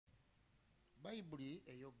Bayibuli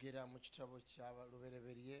eyogera mu kitabo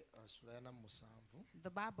ky'Abalubereberye sura ya 7. The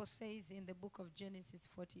Bible says in the book of Genesis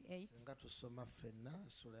 48, Senga tusoma ffenna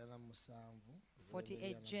sura ya 7.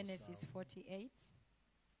 48 Genesis 48,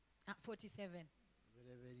 47.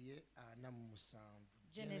 Lubereberye 47.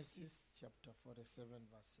 Genesis chapter 47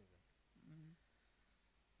 verse 7.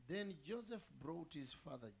 Then Joseph brought his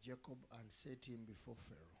father Jacob and set him before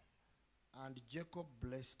Pharaoh. And Jacob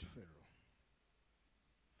blessed Pharaoh.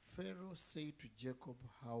 Pharaoh said to Jacob,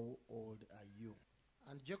 "How old are you?"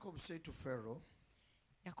 And Jacob said to Pharaoh,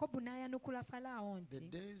 Yakobo n'ayanukula Falaawo "The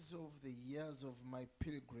nti days of the years of my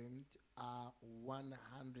pilgrimage are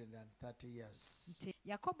 130 years."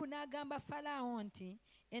 Yakobo n'agamba Falaawo nti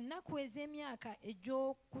ennaku ez'emyaka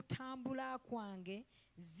egy'okutambula kwange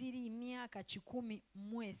ziri myaka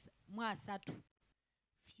 130.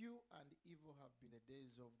 Few and evil have been the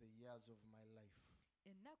days of the years of my life.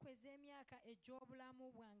 Ennaku ez'emyaka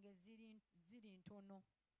egy'obulamu bwange ziri ntono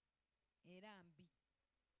era mbi.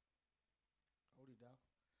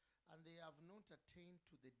 And they have not attained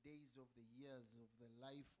to the days of the years of the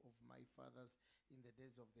life of my fathers in the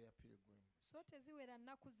days of their pilgrim. So teziwera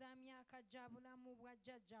nnaku za myaka gya bulamu bwa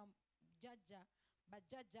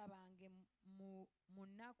bajjajja bange mu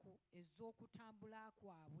nnaku ez'okutambula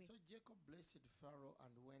kwabwe. So Jacob blessed Pharaoh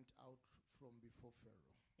and went out from before Pharaoh.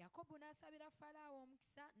 Yakobo n'asabira Falaawo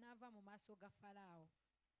omukisa n'ava mu maaso ga Falaawo.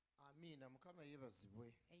 Amina. Mukama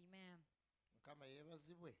yeebazibwe. Amen. Mukama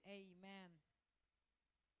yeebazibwe. Amen.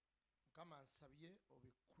 Mukama nsabye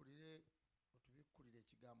otubikkulire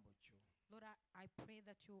ekigambo kyo. Lord, I pray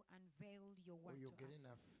that you unveil your word to oyogere us.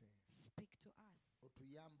 naffe. Speak to us.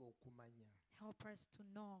 Otuyambe okumanya. Help us to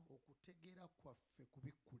know. Okutegeera kwaffe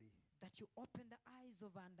kubikkule. That you open the eyes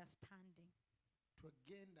of understanding.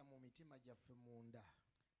 Twegenda mu mitima gyaffe munda.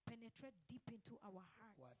 Penetrate deep into our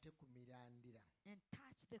hearts. Kwate ku mirandira. And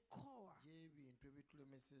touch the core. Y'ebintu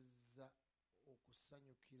ebitulemesezza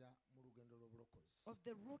okusanyukira mu lugendo lw'obulokozi. Of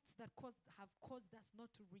the roots that have caused us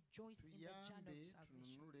not to rejoice in the journey of salvation.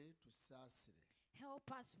 Tununule tusaasire.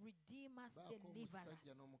 Help us, redeem us, deliver us.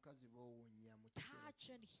 Touch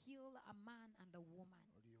and heal a man and a woman.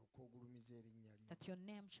 That your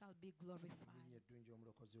name shall be glorified.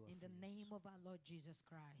 In the name of our Lord Jesus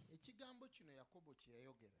Christ.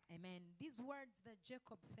 Amen. These words that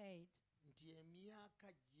Jacob said.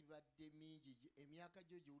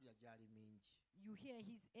 You hear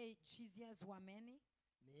his age, his years were many.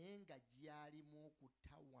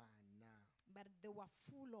 But they were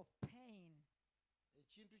full of pain.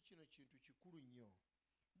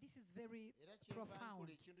 This is very profound.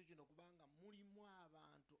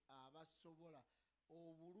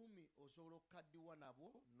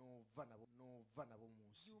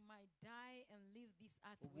 You might die and leave this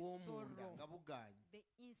earth with sorrow. The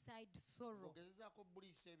inside sorrow.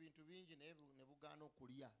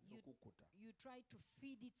 You try to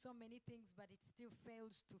feed it so many things, but it still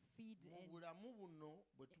fails to feed.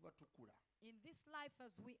 In this life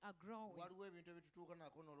as we are growing,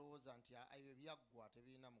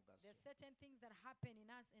 there's certain things that happen in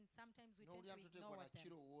us and sometimes we tend to ignore them.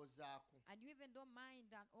 And you even don't mind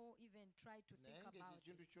or even try to think about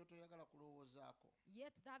it.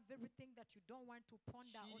 Yet that very thing that you don't want to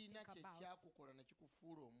ponder or think about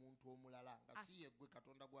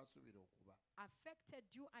affected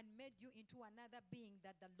you and made you into another being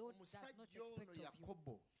that the Lord does not expect of you.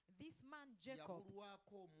 This man Jacob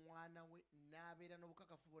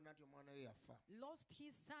lost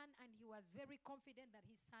his son and he was very confident that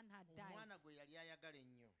his son had died.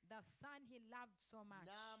 The son he loved so much.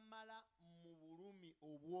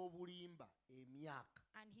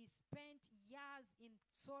 And he spent years in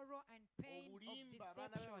sorrow and pain of deception.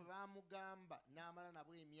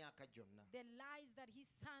 The lies that his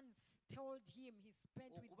sons told him he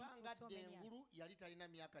spent with him for so many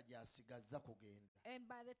years. And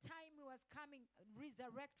by the time he was coming,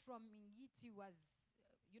 resurrect from it, he was,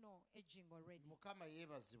 aging already.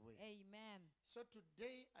 Amen. So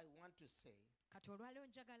today I want to say that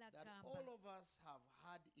all of us have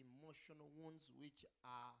had emotional wounds which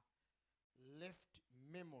are left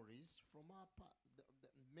memories from our the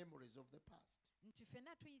memories of the past. But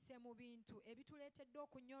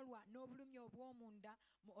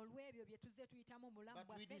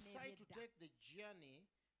we decide to take the journey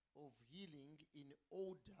of healing in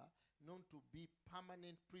order not to be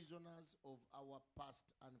permanent prisoners of our past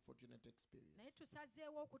unfortunate experience. Some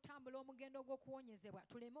of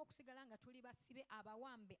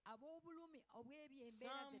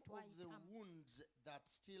the wounds that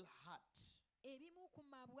still hurt is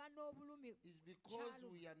because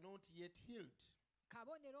we are not yet healed.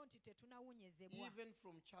 even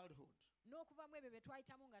from childhood. And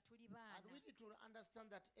we need to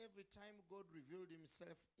understand that every time God revealed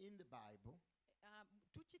himself in the Bible,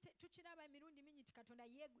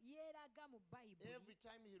 every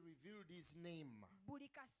time he revealed his name, he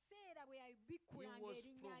was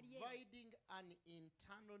providing an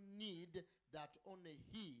internal need that only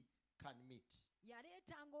he can meet.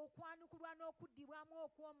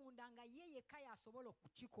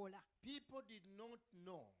 People did not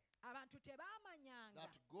know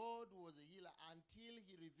that God was a healer until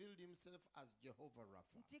he revealed himself as Jehovah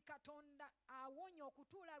Rapha.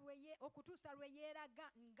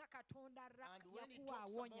 And when he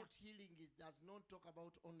talks about healing, he does not talk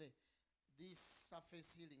about only this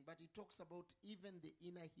surface healing, but he talks about even the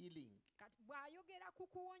inner healing.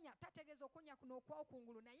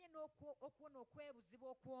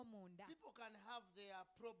 People can have their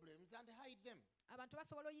problems and hide them. Like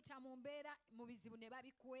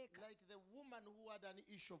the woman who had an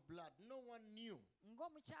issue of blood, no one knew. She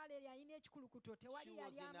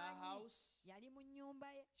was in her house.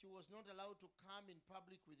 She was not allowed to come in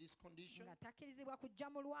public with this condition. But when she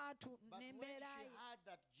heard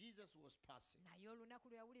that Jesus was passing,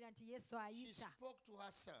 she spoke to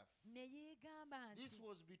herself. This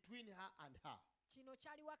was between her and her.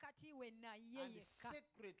 And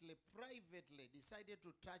secretly, privately decided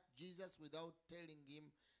to touch Jesus without telling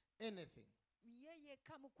him anything. And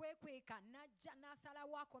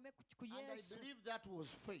I believe that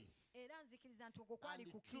was faith. And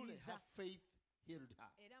truly her faith healed her.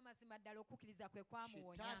 She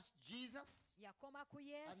touched Jesus,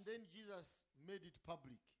 and then Jesus made it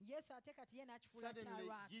public. Suddenly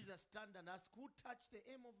Jesus turned and asked, who touched the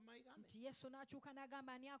hem of my garment?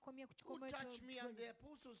 Who touched me? And the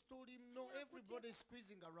apostles told him, no, everybody is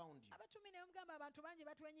squeezing around you.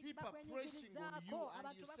 People are pressing on you,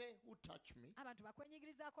 and you say, who touched me? And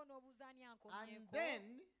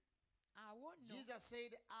then Jesus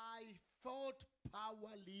said, I felt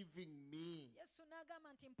power leaving me.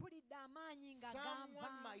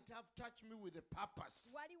 Someone might have touched me with a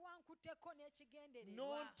purpose.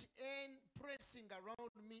 Not pressing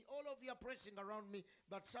around me. All of you are pressing around me,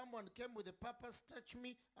 but someone came with a purpose, touched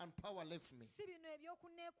me, and power left me.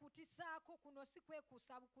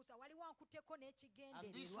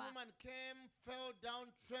 And this woman came, fell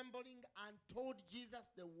down trembling, and told Jesus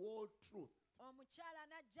the whole truth.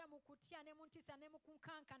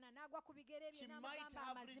 She might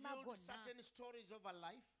have revealed certain stories of her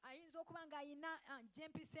life that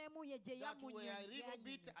were a little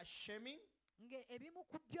bit shaming. But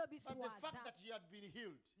the fact that she had been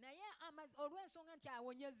healed,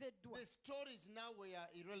 the stories now were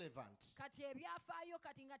irrelevant. And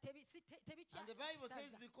the Bible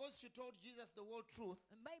says because she told Jesus the whole truth,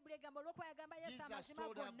 Jesus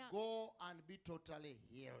told her, go and be totally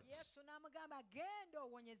healed.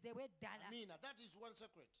 That is one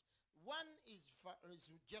secret. One is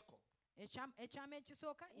Jacob,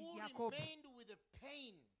 who remained with the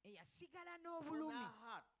pain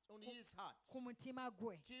on his heart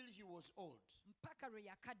till he was old.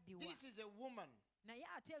 This is a woman who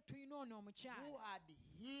had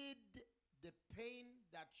hid the pain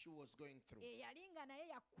that she was going through. And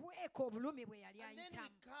then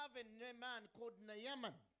we have a man called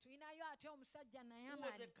Naaman, who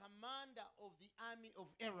was a commander of the army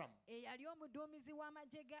of Aram. And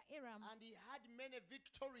he had many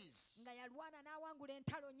victories. He had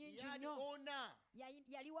honor,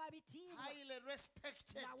 highly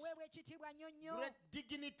respected, great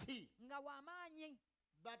dignity.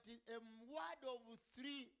 But a word of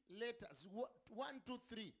 3 letters, 1, 2,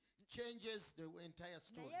 3, changes the entire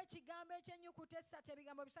story.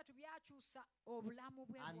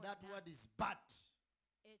 And that word is but.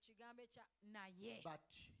 But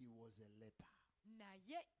he was a leper.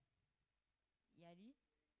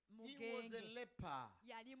 He was a leper.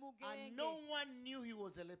 And no one knew he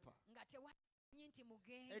was a leper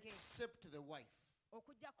except the wife.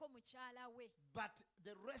 But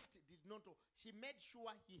the rest did not know. She made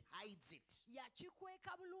sure he hides it.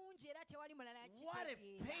 What a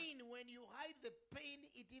pain. When you hide the pain,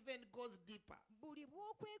 it even goes deeper. It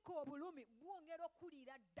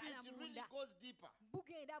really goes deeper. A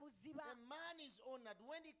man is honored.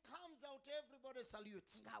 When he comes out, everybody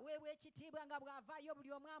salutes. I don't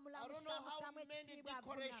know how many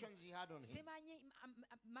decorations he had on him.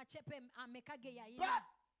 But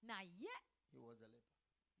he was a leper.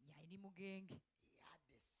 He had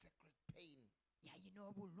a secret pain.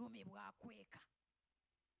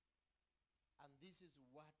 And this is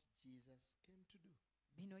what Jesus came to do.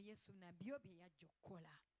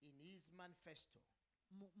 In his manifesto,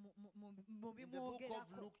 In the book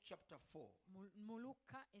of Luke chapter 4,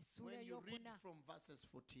 when you read from verses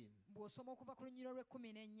 14,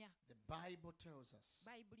 the Bible tells us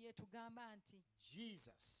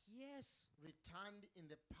Jesus returned in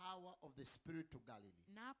the power of the Spirit to Galilee.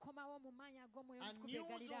 And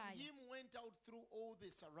news of him went out through all the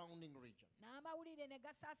surrounding region. And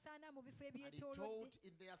he taught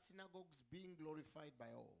in their synagogues, being glorified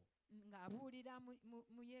by all.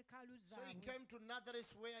 So he came to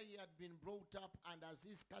Nazareth, where he had been brought up, and as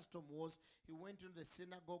his custom was, he went into the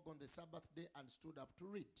synagogue on the Sabbath day and stood up to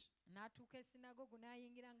read.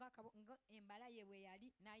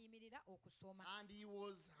 And he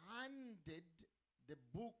was handed the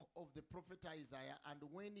book of the prophet Isaiah, and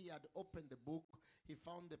when he had opened the book, he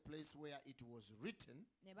found the place where it was written,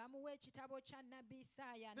 "The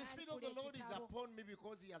Spirit of the Lord is upon me,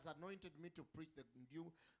 because he has anointed me to preach the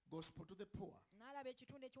new gospel to the poor.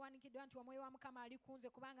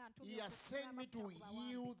 He has sent me to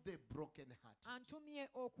heal the brokenhearted,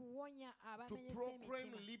 to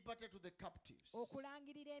proclaim liberty to the captives, recovery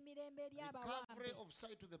of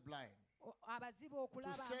sight to the blind, to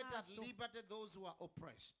set at liberty those who are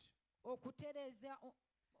oppressed."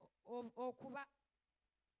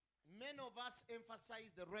 Many of us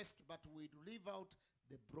emphasize the rest, but we leave out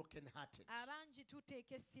the brokenhearted. But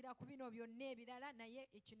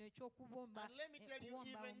let me tell you,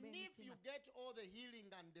 even if you get all the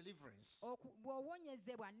healing and deliverance, if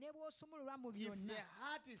the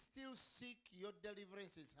heart is still sick, your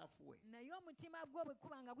deliverance is halfway. And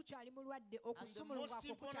the most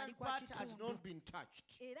important part has not been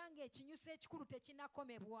touched.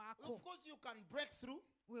 Of course, you can break through,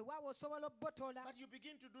 but you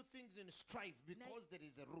begin to do things in strife because there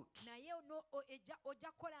is a root.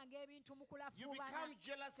 You become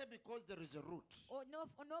jealous because there is a root. You are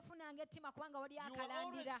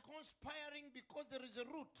always conspiring because there is a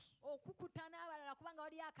root.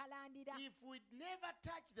 If we never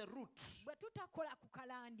touch the root,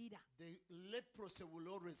 the leprosy will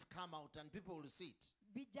always come out and people will see it.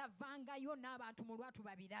 So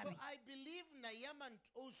I believe Naaman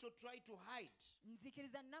also tried to hide.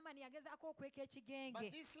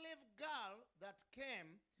 But this slave girl that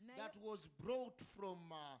came, that was brought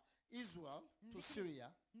from Israel to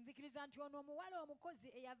Syria,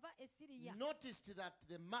 noticed that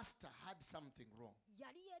the master had something wrong. And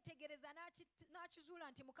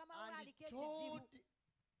he told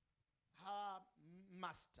her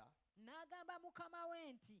master,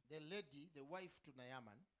 the lady, the wife to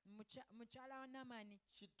Naaman,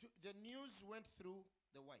 the news went through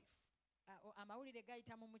the wife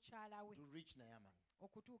to reach Naaman.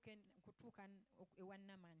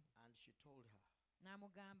 And she told her,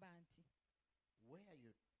 "Where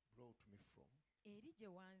you brought me from,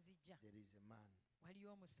 there is a man, and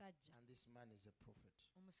this man is a prophet.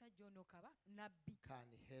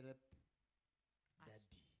 Can help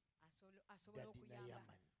Daddy Naaman."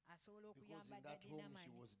 Because in that home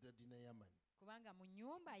she was Daddy Naaman. And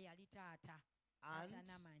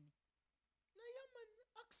Naaman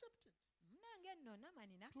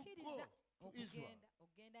accepted to go to Israel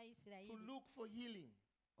to look for healing.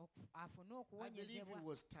 I believe he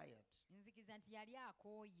was tired.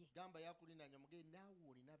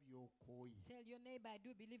 Tell your neighbor, I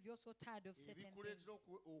do believe you're so tired of certain things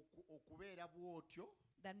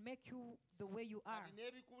that make you the way you are.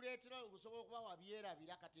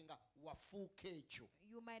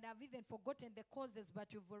 You might have even forgotten the causes,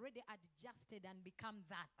 but you've already adjusted and become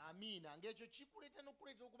that.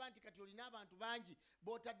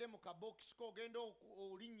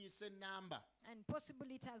 And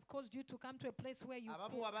possibly it has caused you to come to a place where you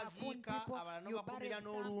appoint people, you buried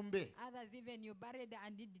some, others even you buried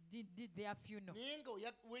and did their funeral.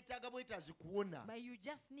 But you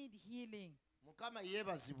just need healing.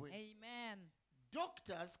 Amen.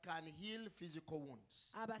 Doctors can heal physical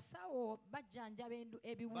wounds, but can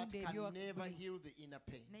never heal the inner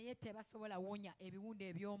pain.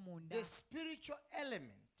 The spiritual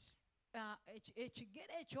element,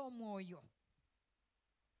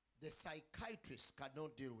 the psychiatrist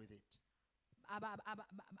cannot deal with it.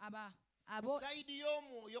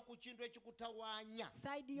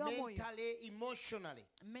 Mentally, emotionally.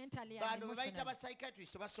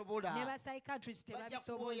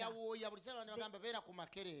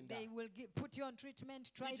 They will put you on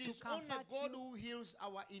treatment, try to comfort you. It is only God who heals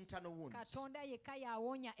our internal wounds. And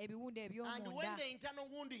when the internal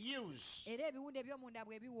wound heals, it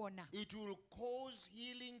will cause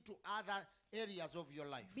healing to other areas of your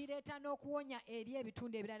life.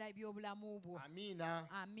 Amina.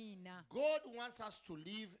 God wants us to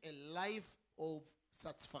live a life of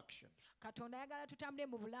satisfaction.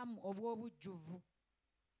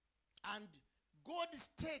 And God's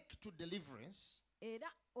take to deliverance,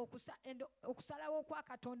 era okusalawo okwa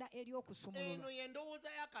Katonda eri okusumulula. eno yendowooza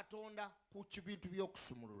ya Katonda ku bintu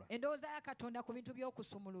by'okusumulula. Endowooza ya Katonda ku bintu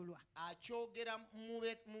by'okusumululwa. Akyogera mu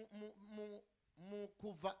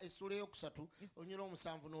Kuva essula eyokusatu olunyira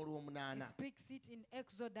omusanvu n'olw'omunaana. He speaks it in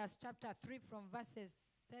Exodus chapter 3 from verses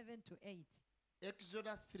 7 to 8.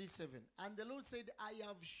 Exodus 3:7. And the Lord said, I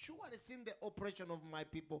have surely seen the oppression of my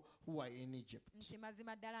people who are in Egypt. And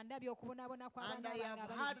I have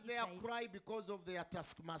heard their cry because of their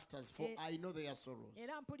taskmasters, for I know their sorrows.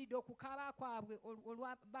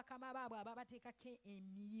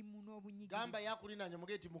 Gamba yakulinanya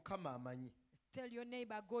mugeti Mukama amanyi. Tell your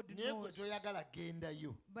neighbor, God knows.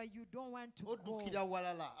 But you don't want to go.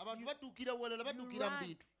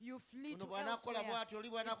 You flee to elsewhere.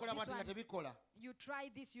 You try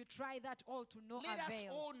this, you try that, all to no avail. Let us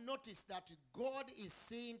all notice that God is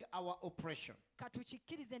seeing our oppression. The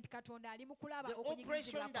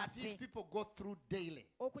oppression that these people go through daily.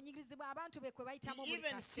 He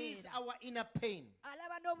even sees our inner pain.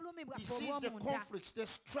 He sees the conflicts, the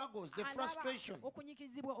struggles, the frustration,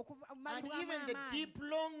 and even the deep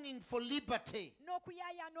longing for liberty.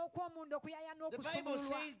 The Bible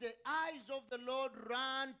says the eyes of the Lord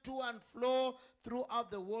run to and fro throughout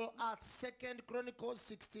the world at 2 Chronicles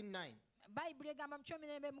 16:9.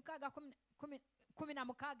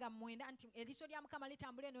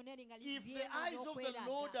 If the eyes of the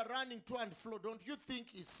Lord are running to and fro, don't you think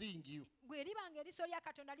He's seeing you? And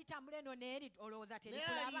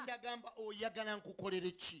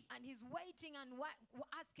He's waiting and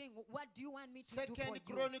asking, what do you want me to do for you?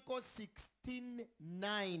 2 Chronicles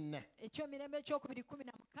 16:9.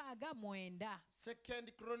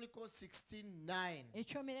 2 Chronicles 16:9.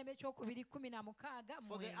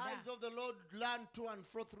 For the eyes of the Lord run to and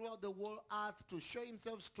fro throughout the whole earth to show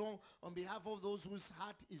Himself strong on behalf of those whose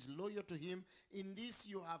heart is loyal to Him. In this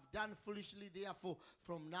you have done foolishly, therefore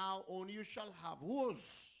from now on you shall have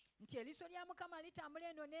wars. Gamba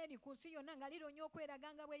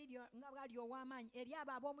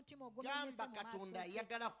Katonda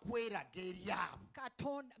yagala kweraga eri abo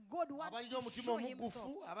abalina omutima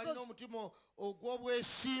omugufu, abalina omutima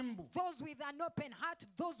ogw'obwesimbu. Those with an open heart,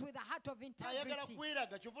 those with a heart of integrity.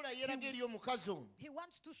 He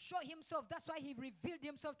wants to show Himself. That's why He revealed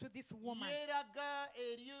Himself to this woman.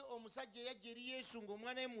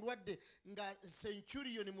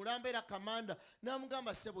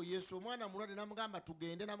 Yesu omwana mulwadde namugamba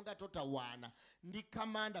tugende namugamba totawaana ndi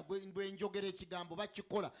kamanda gwe njogera ekigambo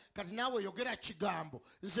bakikola kati naawe yogera kigambo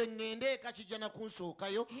nze ngende eka kijana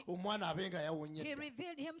kunsookayo omwana abenga yawonyedde. He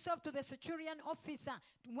revealed Himself to the centurion officer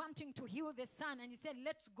wanting to heal the son, and He said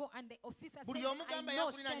let's go, and the officer said I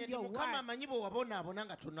know, send your word.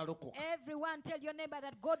 Everyone tell your neighbor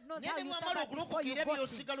that God knows how you suffer before you got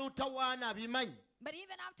Him. But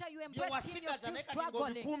even after you embrace Him, you're still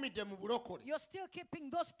struggling. You're still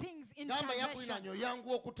keeping those things in salvation.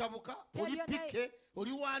 Tell your neighbor,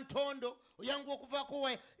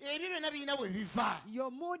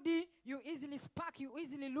 you're moody, you easily spark, you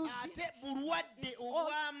easily lose it.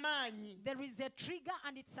 There is a trigger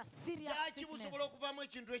and it's a serious sickness.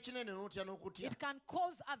 It can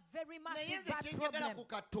cause a very massive bad problem.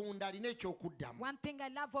 One thing I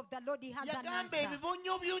love of the Lord, He has an answer.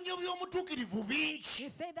 He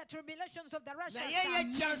said that tribulations of the righteous are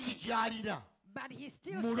many. But He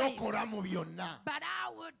still says, but I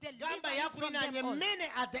will deliver you from them all. Many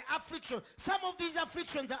are the afflictions. Some of these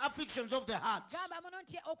afflictions are afflictions of the heart. They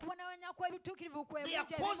are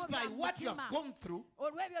caused by what you have gone through.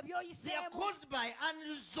 They are caused by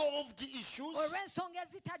unresolved issues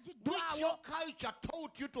which your culture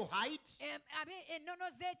taught you to hide.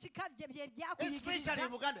 Especially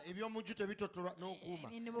in Uganda, they say things of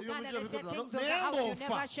the house you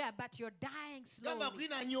never share, but you're dying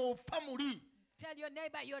slowly. Tell your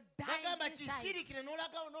neighbor you're dying inside.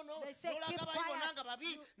 They say keep quiet.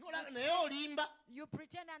 You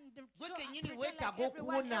pretend and pretend like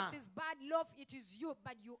everyone else is bad. Love, it is you,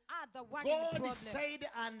 but you are the one in the problem. God said,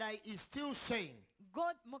 and I is still saying,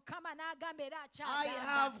 God, I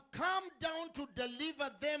have come down to deliver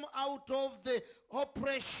them out of the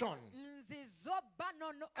oppression,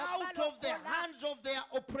 out of the hands of their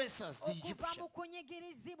oppressors, the Egyptians.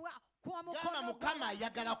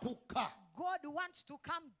 God wants to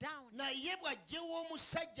come down. naye bw'ajjewo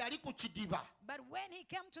omusajja ali ku kidiba But when he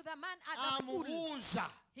came to the man at the pool, amubuuza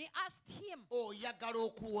he asked him, oyagala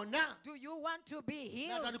okuwona do you want to be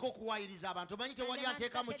healed? n'atandika okuwayiriza abantu omanyi tewali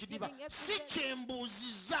anteeka mu kidiba si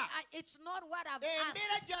kyembuuziza It's not what I've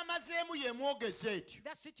embeera asked. gy'amazeemu yemwogeza etyo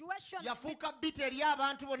The situation, yafuuka bita eri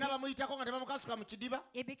abantu bonna bamuyitako nga tebamukasuka mu kidiba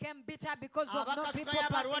it became bitter because of no people abakasukayo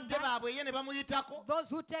passing abalwadde by. baabwe ye ne bamuyitako Those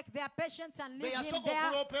who take their patients and bwe leave him yasooka there,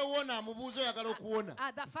 okuloopa ewona amubuuza oyagala okuwona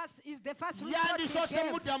the first report he yandisoose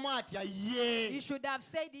gave. muddamu atya He ye should have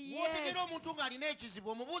said bw'otegera yes. omuntu ng'alina ekizibu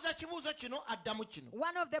omubuuza kibuuzo kino addamu kino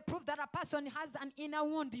One of the proof that a person has an inner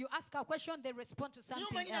wound, you ask a question, they respond to naye something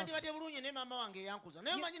omanyi else. nandibadde bulungi naye maama wange eyankuza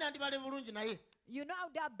naye omanyi nandibadde bulungi naye You know I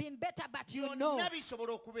would have been better, but you know byonna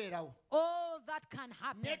bisobola okubeerawo all that can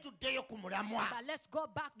happen. naye tuddeyo ku mulamwa But let's go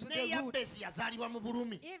back to ne the root. yabesi yazaalibwa mu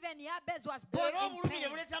bulumi Even Jabez was born era in obulumi ne pain,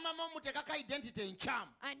 buleeta maama omuteekako identity enkyamu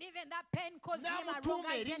and even that pain caused him a wrong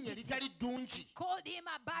n'amutuuma erinnya identity. litali ddungi Called him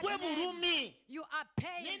a bad gwe name. bulumi You are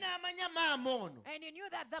naye pain, n'amanya maama ono and you knew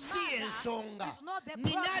that the si mother ensonga is not the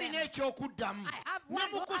nina alina problem. ekyokuddamu I have ne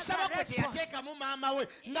one mu who kusaba has kwe a response. teyateekamu maama we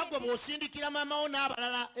nga gwe bw'osindikira maama wo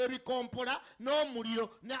n'abalala ebikompola n'omuliro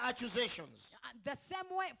ne accusations The same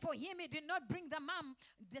way for him, he did not bring the mom.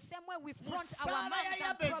 The same way we mu front our ssaala moms ya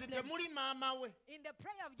and yabezi problems. temuli maama we In the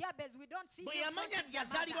prayer of Jabez, we don't see bwe him yamanya fronting nti the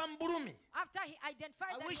mother. yazaalibwa mu bulumi After he identified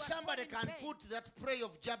I that he wish was somebody born in can pain. put that prayer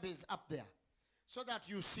of Jabez up there so that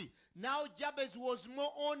you see. Now Jabez was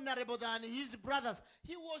more honorable than his brothers.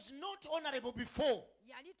 He was not honorable before.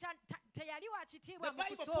 Yali teyali wa The kitiibwa mu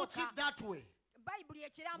Bible puts it kusooka. that way. Bayibuli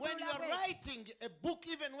When you ekirambulula are bw'eti. writing a book,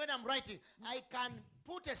 even when I'm writing, I can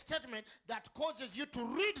put a statement that causes you to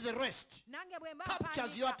read the rest. Nange bwe mba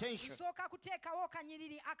Captures your mpandiika, attention. nsooka kuteekawo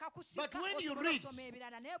kanyiriri akakusika But when you osobola read, osoma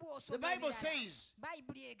ebirala naye The bw'osoma Bible ebirala, says,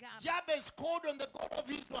 Bayibuli egamba Jabez called on the God of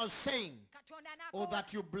Israel, saying, Katonda Oh, n'akowa-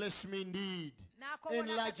 that you bless me indeed. n'akowola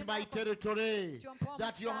Enlarge Katonda my ako- territory, Kyompa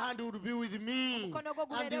that your omukisa. hand would be with me, Omukono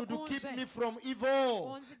gwo and you gubeere would keep ku nze. me from evil,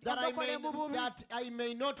 Onzi- that ondokole mu bubi. I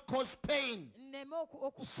may not cause pain. nneme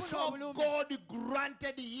okufuna So obulumi. God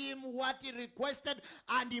granted him what he requested,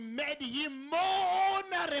 and he made him more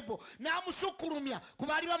honorable. N'amusukulumya ku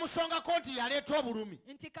baali bamusongako nti yaleeta obulumi.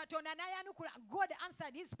 Nti Katonda n'ayanukula. God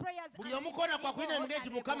answered his prayers. Buli and omu made koona him more kwakulina emige nti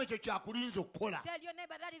honorable. Mukama ekyo kyakulinza okukola. Tell your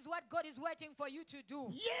neighbor that is what God is waiting for you to do.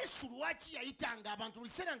 Yesu lwaki yayitanga abantu buli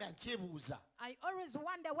kiseera nga nkyebuuza. I always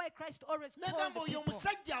wonder why Christ always called N'agamba the oyo people.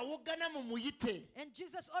 omusajja awoggana mu muyite. And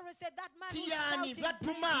Jesus always said that man who's Tiyani shouting,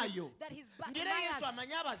 bring him, Battumaayo. that he's Ng'era Yesu Bartimaeus.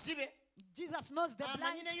 amanyi abazibe. Jesus knows the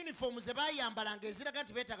Amanyi blind. ne yunifoomu ze baayambalanga eziraga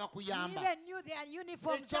nti beetaaga He kuyamba. even knew their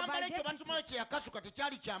uniforms of Ekyambalo ekyo identity. Battumaayo kye yakasuka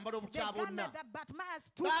tekyali kyambalo The kya bonna. garment that Bartimaeus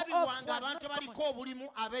took off Baabiwanga was abantu not abaliko common.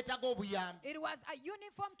 obulimu abeetaaga obuyambi. It was a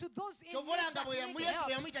uniform to those in Kyova need olanga that bwe need Yesu bwe help.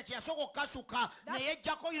 yamuyita kye yasooka okukasuka ne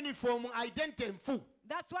yeggyako yunifoomu identity enfu.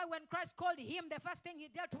 That's why when Christ called him, the first thing he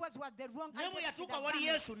dealt was the wrong Naye bwe identity. yatuuka that wali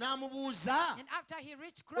garments. Yesu n'amubuuza, And after he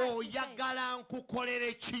reached Christ, he said, oyagala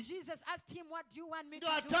nkukolere ki? Jesus asked him, what do you want me to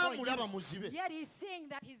Ng'ate do for amulaba you? muzibe. Yet he's seeing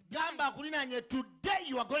that he's blind. Gamba akulinaanye, today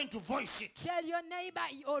you are going to voice it. Tell your neighbor,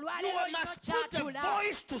 You olwaleero must lino put a kyatula.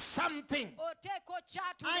 voice to something. Oteeka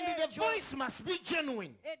okyatula And the ekyo. voice must be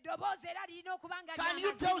genuine. Eddoboozi era lirina okuba nga Can lya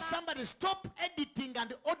you tell mazima. somebody, stop editing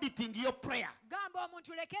and auditing your prayer? Gamba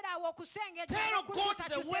omuntu lekeraawo okusengejja Tell God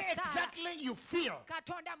the way n'okukyusakyusa essaala. exactly you feel.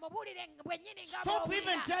 Katonda mubuulire bwennyini nga Stop even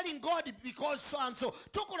bw'owulira. telling God because so and so.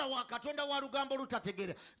 Tokola wa Katonda wa lugambo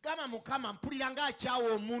lutategeera. Gamba Mukama mpulira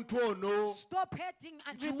ng'akyawa omuntu ono. Stop hating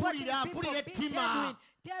and Nkiwulira, reporting people mpulira being ettima. genuine.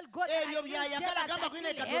 Tell God I Ebyo feel by'ayagala jealous, gamba I kulina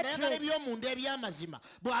feel Katonda ayagala hatred. eby'omunda eby'amazima.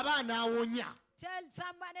 Bw'aba anaawonya. Tell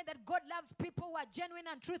somebody that God loves people who are genuine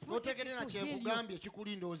and truthful. This Otegere na is to heal you. kyekugambye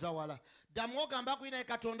kikulindooza wala. Ddamu ogamba kulina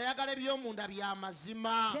Katonda ayagala eby'omunda bya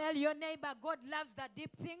mazima. Tell your neighbor God loves the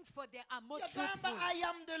deep things for they are more Yagamba, truthful. I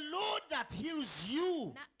am the Lord that heals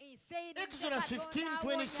you. Na he said in Exodus Katonda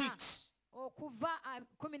 15:26. okuva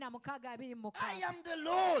 16:26. I am the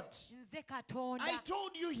Lord. Nze Katonda. I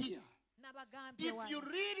told you here. Nabagambye If wano. you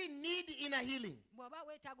really need inner healing, Bw'oba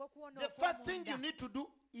weetaaga okuwona the first thing you okw'omunda. need to do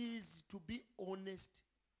is to be honest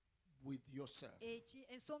with yourself.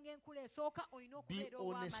 Ensonga enkulu esooka olina Be okubeera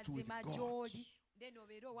honest with ow'amazima God. gy'oli. Then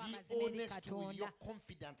obeere Be ow'amazima eri honest with your Katonda.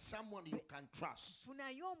 confidant, someone you can trust.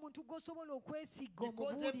 Funayo omuntu gw'osobola okwesiga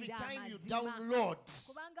Because every omubuulire time you amazima. download,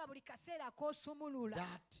 Kubanga buli kaseera k'osumulula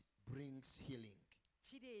that brings healing.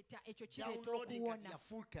 ekyo kireeta Downloading kati okuwona.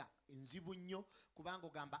 yafuuka enzibu nnyo kubanga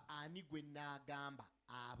ogamba ani gwe naagamba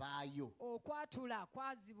abaayo. Okwatula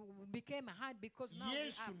became hard because now we are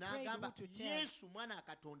afraid who to tell. Yesu mwana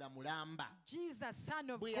Katonda mulamba. Jesus, Son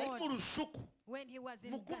of bwe yali mu God, lusuku when he was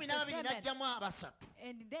in mu 12 n'ajjamu abasatu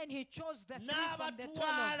and then he chose the 3 from the 12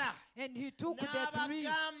 n'abatwala and he took the 3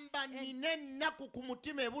 n'abagamba nina ennaku ku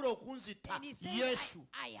mutima ebula okunzita. and he said, Yesu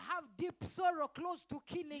I have deep sorrow close to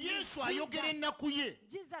killing me. Yesu ayogera ennaku ye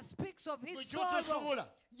Jesus speaks of his bwe sorrow. kyotosobola.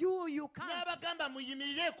 You can't. N'abagamba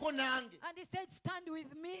muyimirireeko nange. And he said, stand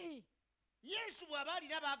with me. Yesu bw'aba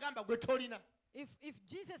alina bagamba gwe tolina. If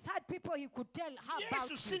Jesus had people he could tell how about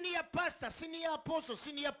Yesu you. senior pastor, senior apostle,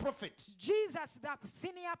 senior prophet. Jesus, the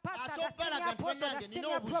senior pastor, the senior apostle, the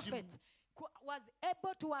senior prophet, was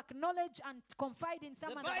able to acknowledge and confide in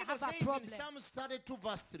someone that have a problem. In Psalms 32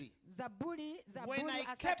 verse 3, Zaburi when I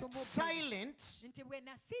kept silent,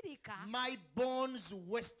 my bones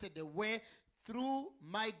wasted away through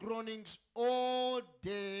my groanings all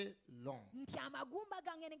day long. My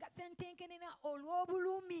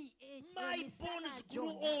bones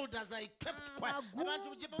grew old as I kept quiet. When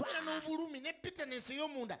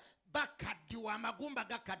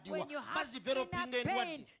you have inner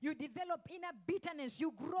pain, you develop inner bitterness,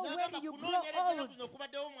 you grow when you grow old.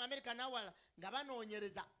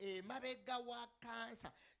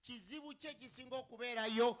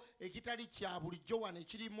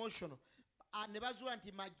 Ne bazuula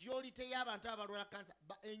nti majority y'abantu abalwala kansa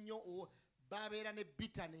ennyo babeera ne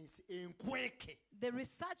bitterness enkweke. The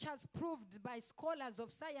research has proved by scholars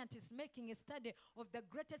of scientists making a study of the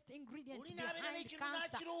greatest ingredient behind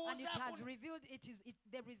cancer, and it has revealed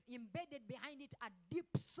there is embedded behind it a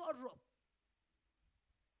deep sorrow.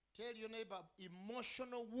 Tell your neighbor,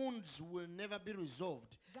 emotional wounds will never be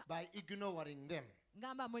resolved by ignoring them,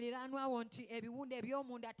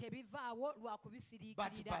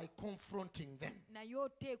 but by confronting them. And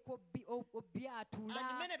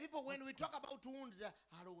many people, when we talk about wounds,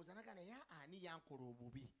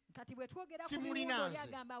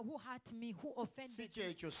 who hurt me, who offended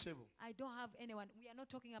me. I don't have anyone. We are not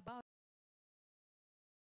talking about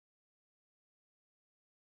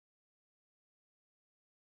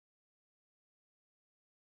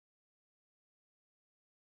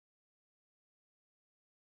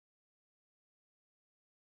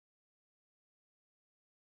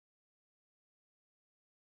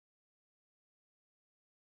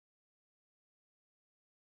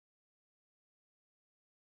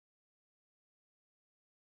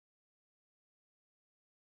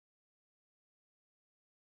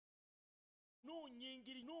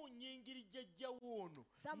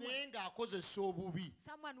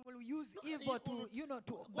someone will use evil to,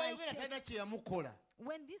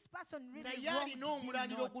 when this person really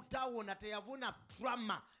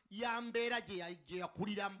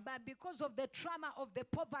but because of the trauma of the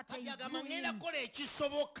poverty he grew in,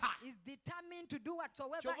 is determined to do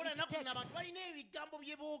whatsoever it takes.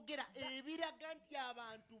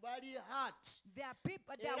 There are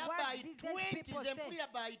people, there are words these days people say,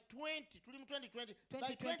 by 2030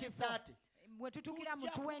 tujja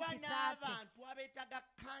kuba n'abantu abeetaga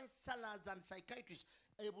counselors and psychiatrists.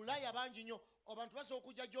 Ebulaya bangi nnyo abantu basobola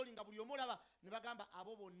okujja gy'oli nga buli omu olaba ne bagamba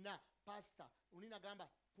abo bonna pastor olina gamba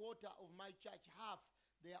quarter of my church, half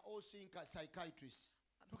they are all seeing psychiatrists.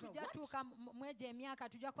 Tujja mweje emyaka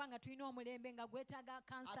tujja kwanga tulina omulembe nga gwetaaga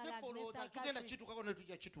counselors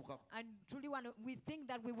and truly we think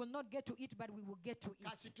that we will not get to it, but we will get to it.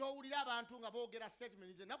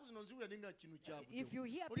 If you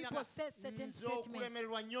hear people say certain statements,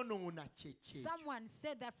 someone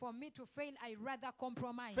said that for me to fail I rather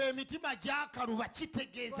compromise. You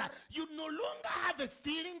no longer have a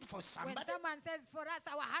feeling for somebody. When someone says for us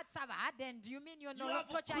our hearts have hardened, you mean you're no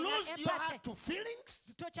longer closed your heart to feelings?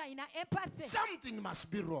 Something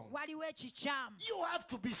must be wrong. You have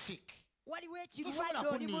to be sick. You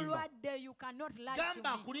cannot lie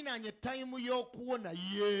gamba kulinanye time y'okuwona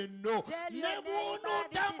yeno ne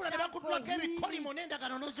bw'onootambula ne bakutulako ebikolimo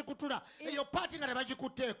n'endagano n'ozikutula eyo paati nga ne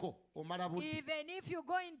bagikuteeko omala budde. Even if you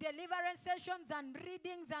go in deliverance sessions and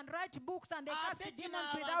readings and write books and they cast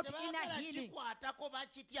demons without inner healing, kikwatako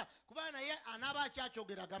bakitya kubanga naye anaaba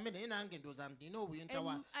akyakyogera agambe naye nange ndooza ndina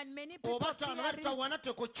obuyintawana oba tutawana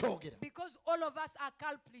tekokyogera because all of us are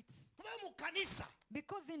culprits. kuba mu kanisa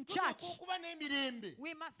because in church okuba n'emirembe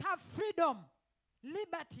we must have freedom,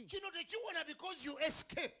 liberty. Kino tekiwona because you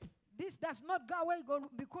escape. This does not go away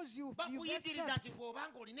because you escaped.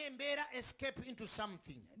 Escape into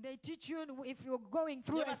something. They teach you if you're going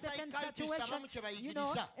through a certain situation,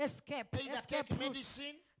 escape. Take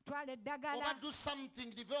medicine. Or do something,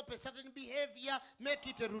 develop a certain behavior, make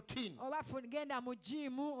it a routine.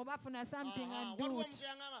 Something and do it.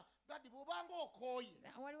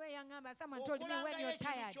 Someone told me when you're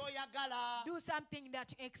tired, do something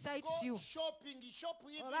that excites you. Shopping, shop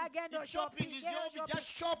even. If Shopping is your hobby, just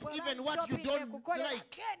shop even what you don't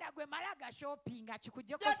like. That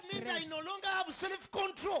means I no longer have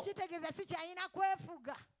self-control.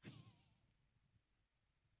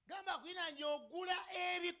 Gamba kwina nyogula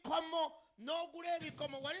ebikomo n'ogula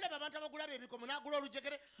ebikomo walira abantu abagula ebikomo n'agula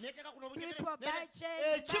olujegere n'eteeka kuno obujegere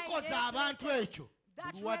ekikoza abantu ekyo.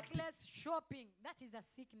 That reckless shopping, that is a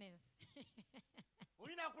sickness.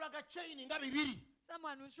 Olina akulaga chain nga bibiri.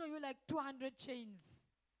 Someone will show you like 200 chains.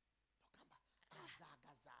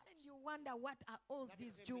 And you wonder what are all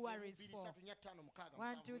these jewelries for.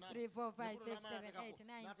 1, 2, 3, 4, 5, 6, 7, 8,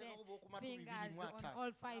 9, 10 fingers on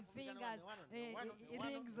all 5 fingers,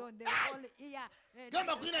 rings on the whole ear.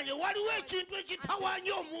 Gamba kwinanye waliwo ekintu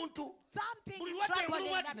ekitawaanya omuntu. Something is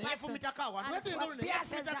troubling that person. And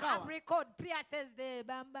pierces the apricot, pierces the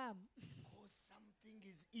bam bam. Because something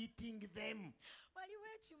is eating them.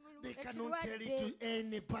 They cannot tell it to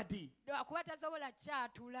anybody.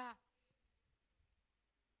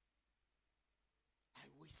 I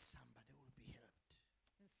wish somebody will be helped.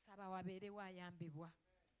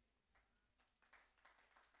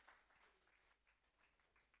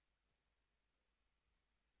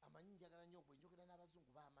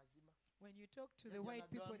 When you talk to the white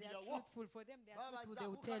people, they are truthful. For them, they are truthful. They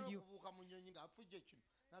will tell you.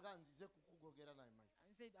 I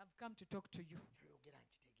said, I've come to talk to you.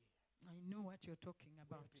 I know what you're talking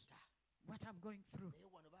about. What I'm going through.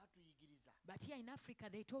 But here in Africa,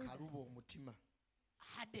 they told us,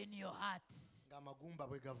 harden your heart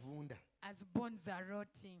as bones are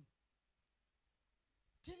rotting.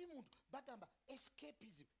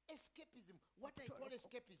 Escapism. What I call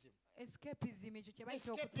escapism. Escapism is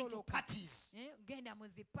escape into parties.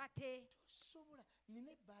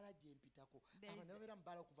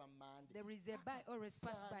 There is a bar always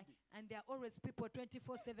pass by, and there are always people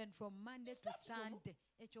 24/7 from Monday to Sunday.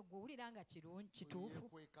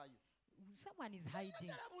 Someone is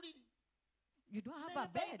hiding. You don't have a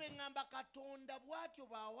bed.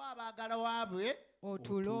 Or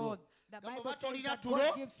to Lord. The Bible says that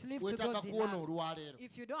God gives sleep to those he loves.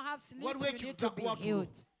 If you don't have sleep, you need to be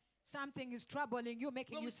healed. Something is troubling you,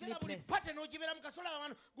 making you sleepless. Party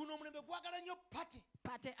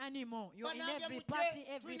animal. You're in every party,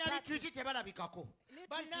 every party. Literally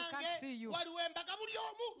can't see you. Now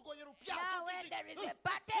when there is a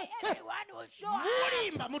party, everyone will show up.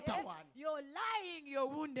 You're lying, you're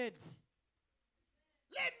wounded.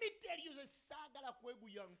 Let me tell you,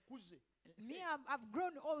 me, I've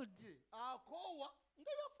grown old.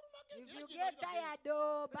 If you get tired,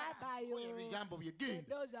 oh, bye-bye.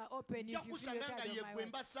 Those are open. If you feel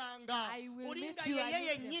tired, I will meet you.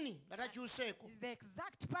 It's the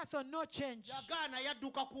exact person, no change.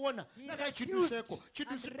 He refused and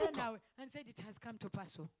ran away and said it has come to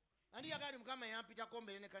pass. Who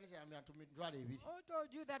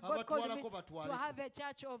told you that God called me to have a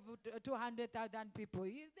church of 200,000 people?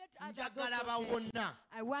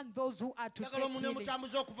 I want those who are to take healing.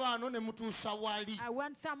 I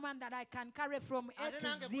want someone that I can carry from A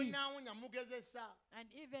to Z.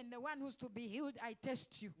 And even the one who's to be healed, I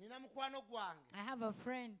test you. I have a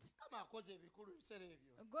friend.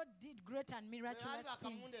 God did great and miraculous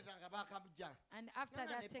things. And after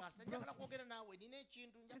that, he said,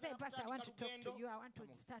 Pastor, I want to talk to you. I want to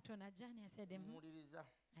start on a journey. I said, I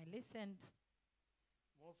listened.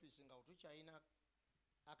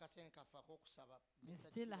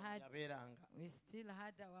 We still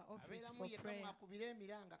had our office for prayer.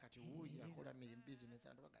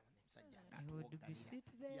 He would be sit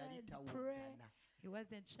there and pray. He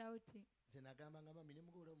wasn't shouting. Oh,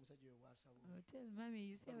 tell mommy,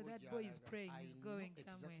 you say that boy is praying, he's going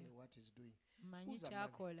somewhere. Exactly what he's doing. He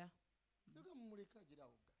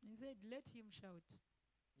said, let him shout.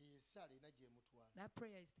 That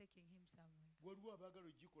prayer is taking him somewhere.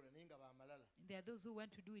 There are those who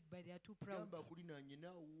want to do it, but they are too proud.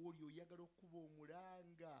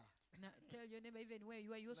 Now, tell your neighbor, even where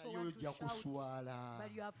you are, you also want to shout,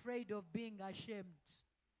 but you are afraid of being ashamed.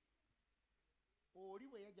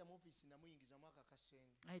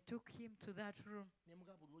 I took him to that room.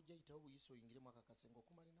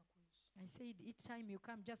 I said, each time you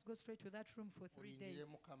come, just go straight to that room for 3 days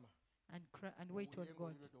and wait on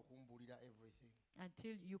God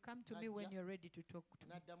until you come to me when you're ready to talk to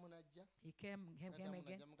me. He came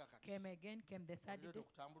again, came the third day.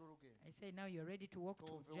 I said, now you're ready to walk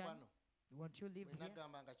to John. Won't you live here?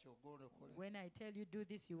 When I tell you do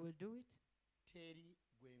this, you will do it.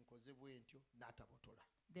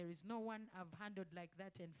 There is no one I've handled like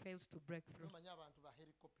that and fails to break through.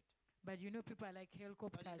 But you know, people are like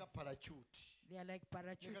helicopters. They are like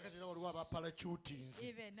parachutes.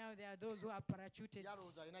 Even now, there are those who are parachuted.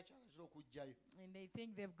 And they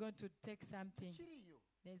think they've gone to take something.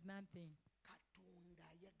 There's nothing.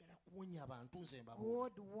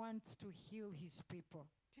 God wants to heal his people.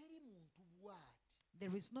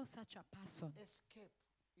 There is no such a person. Escape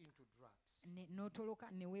into drugs. And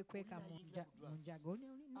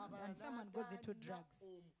someone goes into drugs.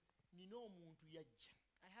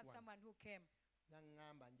 I have someone who came.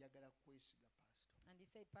 And he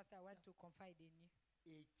said, Pastor, I want to confide in you.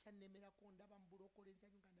 He said,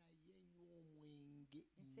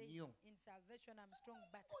 in salvation I'm strong,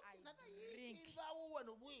 but I drink.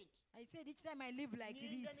 I said, each time I live like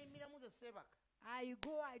this, I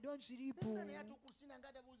go, I don't sleep. I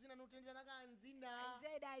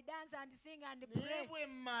said, I dance and sing and pray.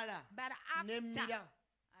 But after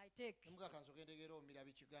I take, he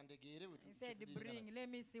said, bring, let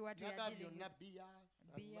me see what you are dealing with.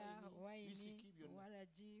 Beer, wine, whiskey.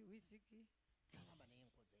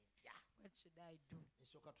 What should I do?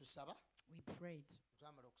 We prayed.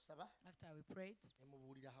 After we prayed,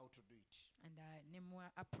 and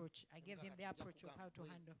approach, I gave him the approach of how to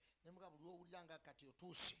handle.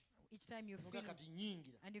 Each time you feel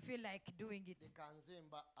and you feel like doing it,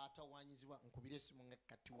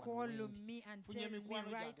 call me and tell me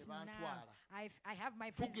right now. I have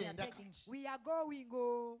my friends they are taking. We are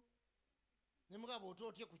going.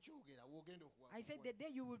 I said the day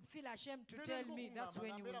you would feel ashamed to tell me, that's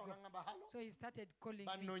when you will go. So he started calling me.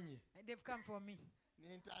 And they've come for me.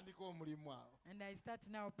 And I start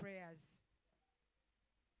now prayers.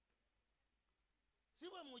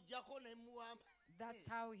 That's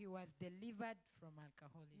how he was delivered from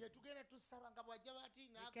alcoholism. They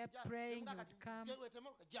kept praying, he would come.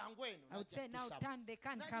 I would say, now turn, they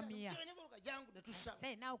can't come here. I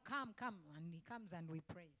say, now come. And he comes and we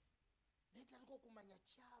praise. And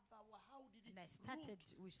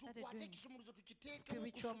we started doing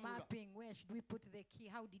spiritual mapping. Where should we put the key?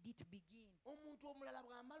 How did it begin?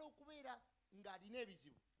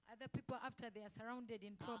 Other people, after they are surrounded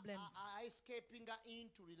in problems, are escaping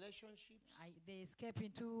into relationships. They escape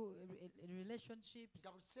into relationships.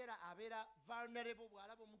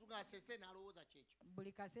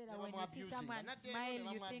 When you see someone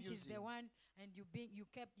smile, you think he's the one, and you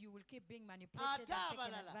will keep being manipulated and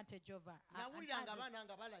taken advantage over.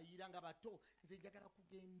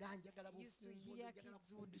 Used to hear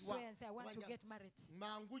kids would swear and say, I want to get married.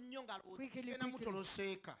 Quickly.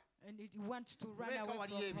 And it wants to run away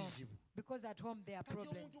from home because at home there are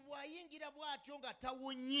problems.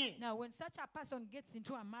 Now, when such a person gets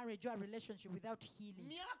into a marriage or a relationship without healing,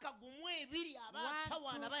 1 to 3 years,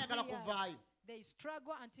 they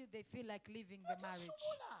struggle until they feel like leaving the marriage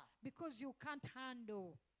because you can't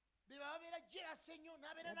handle.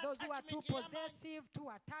 Those who are too possessive, too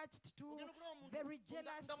attached, too very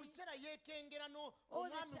jealous, all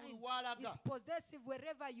the time is possessive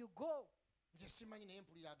wherever you go.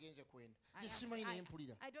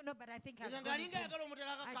 I don't know, but I think I've gone into,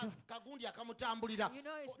 you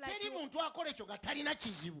know, it's like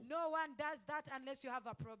no one does that unless you have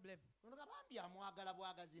a problem.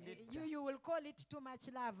 You will call it too much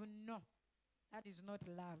love. No, that is not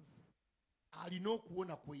love.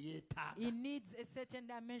 He needs a certain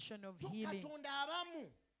dimension of healing.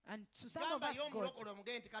 And to some of us, God,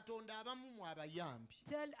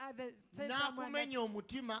 tell others, tell someone that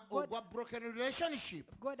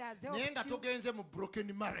God has helped you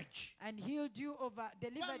and healed you over,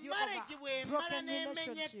 delivered you over broken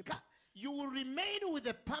relationship. You will remain with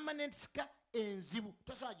a permanent scar.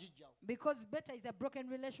 Because better is a broken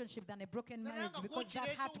relationship than a broken marriage, because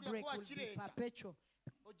that heartbreak will be perpetual.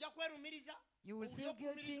 You will feel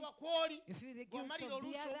guilty. You feel the guilt of the other.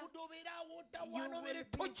 You will be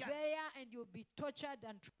there and you'll be tortured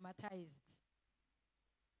and traumatized.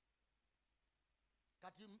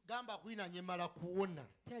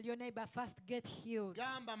 Tell your neighbor, first get healed.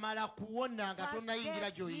 First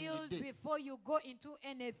get healed before you go into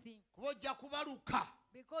anything.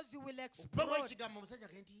 Because you will explode and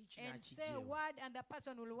say a word and the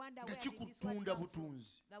person will wonder where did this word come from. The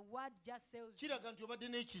word just sells you.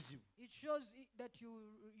 It shows that you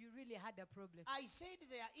really had a problem. I said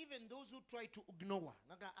there are even those who try to ignore.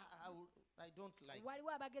 I don't like.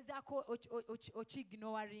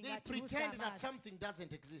 They pretend that something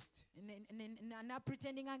doesn't exist.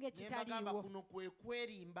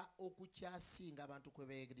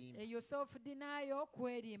 Your self-denial,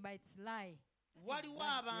 it's lie.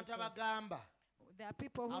 There are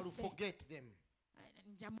people who I will forget them.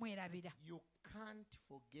 You can't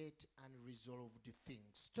forget unresolved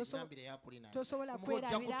things. Tosobola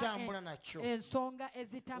kwerabira ensonga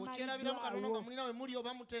ezitamaliddwawo.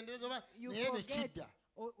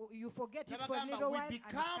 You forget it for a little while. We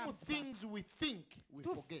become things we think we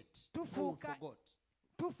forget.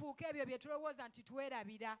 Tufuuka ebyo bye tulowooza nti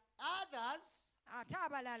twerabira. Others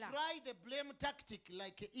try the blame tactic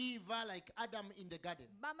like Eva, like Adam in the garden.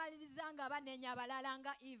 Bamaliriza nga banenya abalala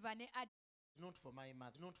nga Eva ne Adam. Not for my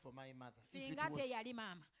mother, not for my mother. Singa teyali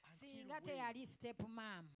maama, singa teyali step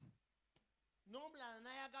mom. N'omulala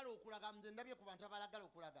n'ayagala okulaga, nze ndabye ku bantu abalagala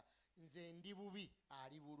okulaga nze ndi bubi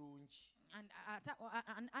ali bulungi.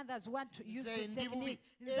 And others want to use the technique.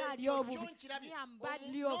 I am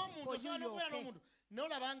badly off for you.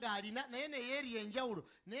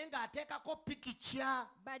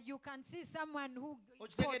 But you can see someone who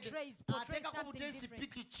portrays something different.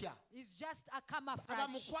 It's just a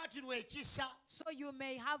camouflage. So you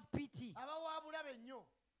may have pity.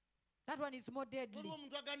 That one is more deadly.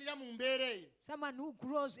 Someone who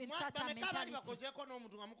grows in such a mentality.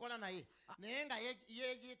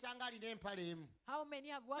 How many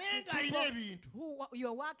have worked with people who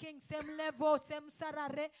you're working same level, same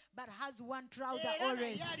salary, but has one trouser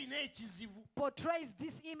always? Portrays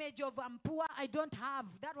this image of I'm poor, I don't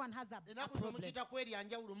have. That one has a problem.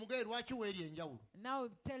 Now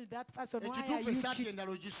tell that person, why are you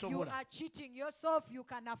cheating? You are cheating yourself. You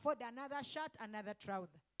can afford another shirt, another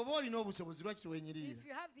trouser. If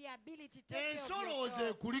you have the ability to take care of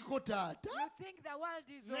yourself, you think the world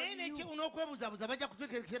is on you.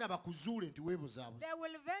 They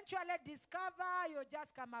will eventually discover you're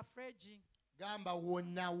just camouflaging.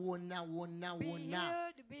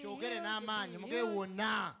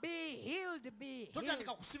 Be healed.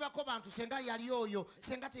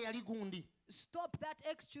 Stop that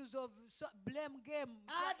excuse of blame game.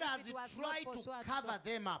 Others try to cover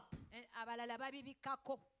them up.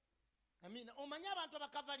 I mean,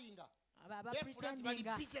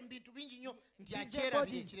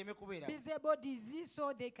 busybodies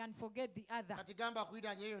so they can forget the other.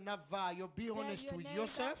 Be honest with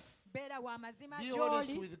yourself. Be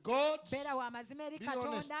honest with God. Be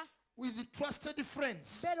honest with trusted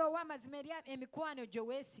friends.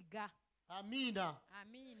 Amina.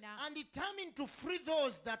 And determined to free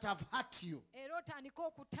those that have hurt you.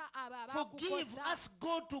 Forgive. Ask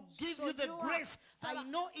God to give you the grace. I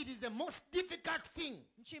know it is the most difficult thing.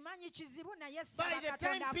 By the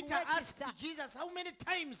time Peter asked Jesus, how many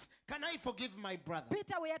times can I forgive my brother? And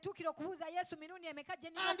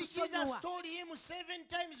Jesus told him 7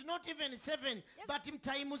 times, not even 7, but in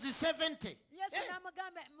times 70.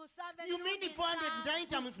 You mean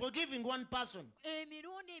 490 I'm forgiving one person.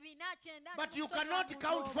 But you cannot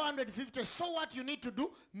count 450. So what you need to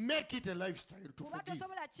do, make it a lifestyle to forgive.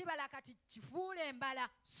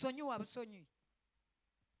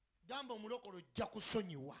 Gamba omulokole ojja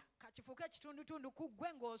kusonyiwa. Kakifuuka ekitundutundu ku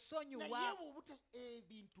ggwe ng'osonyiwa. Naye bw'obuta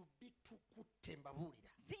ebintu bitukutte mbabuulira.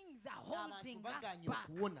 Things are holding us back.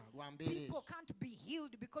 People can't be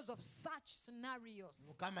healed because of such scenarios.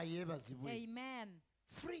 Mukama yeebazibwe. Amen.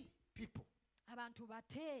 Free people. Abantu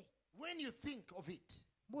bate. When you think of it,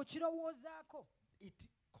 bw'okirowoozaako, it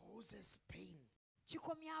causes pain.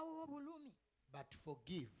 Kikomyawo obulumi. But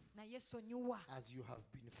forgive as you have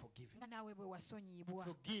been forgiven.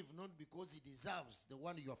 Forgive not because he deserves the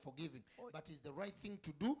one you are forgiving, but it's the right thing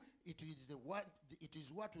to do. It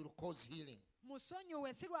is what will cause healing. We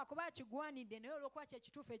forgive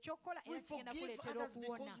others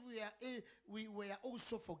because we were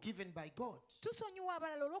also forgiven by God.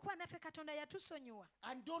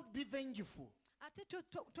 And don't be vengeful.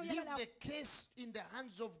 Leave the case in the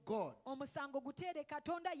hands of God.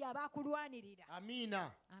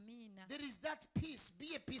 Amina. There is that peace.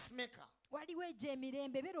 Be a peacemaker. I want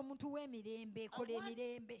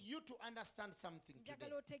you to understand something today.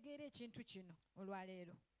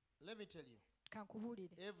 Let me tell you.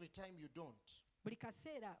 Every time you don't,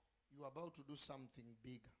 you are about to do something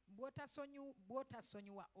bigger.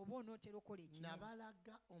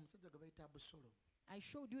 I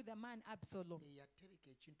showed you the man Absalom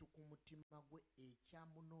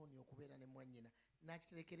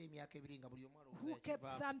who kept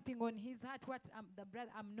something on his heart what the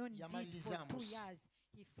brother Amnon did for 2 years.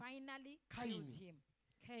 He finally killed him.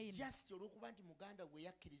 Cain. Just olwokuba muganda we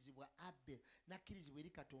yakkirizibwa Abel nakkirizibwa eri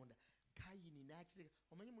Katonda. Kaini n'akireka.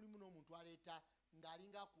 Omanyi mulimu n'omuntu aleeta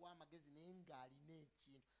ng'alinga akuwa amagezi naye ng'alina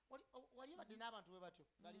ekintu. Wali badde n'abantu bwe batyo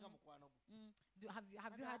ng'alinga mukwano gwe. Have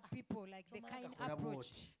you had people like the Cain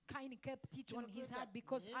approach? Cain kept it on his heart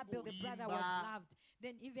because Abel the brother was loved.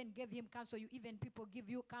 Then even gave him counsel. Even people give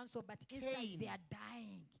you counsel, but inside they are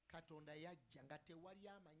dying. Katonda yajja nga tewali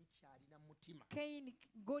amanyi kyalina mutima. Cain,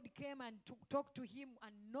 God came and talked to him,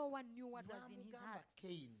 and no one knew what was in his heart.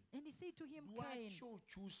 And he said to him, Cain,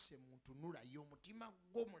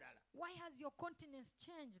 why has your countenance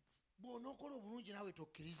changed?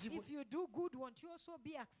 If you do good, won't you also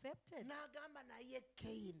be accepted?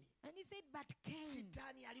 And he said, but Cain,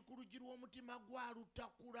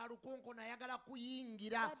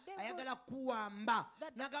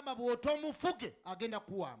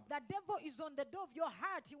 the devil is on the door of your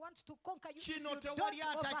heart. He wants to conquer you. If you don't overcome,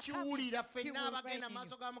 he will reign in you.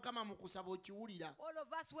 All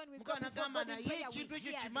of us, when we go before God in prayer, we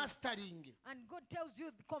hear this. And God tells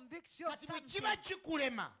you, convicts you of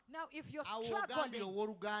something. Now, if you're struggling,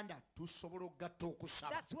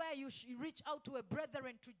 that's where you reach out to a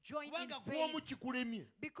brethren to join in faith.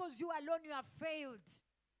 Because you alone, you have failed.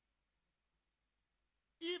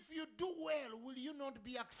 If you do well, will you not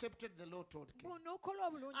be accepted? The Lord told Cain.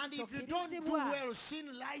 And if you don't do well,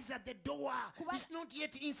 sin lies at the door. It's not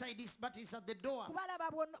yet inside this, but it's at the door.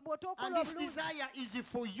 And this desire is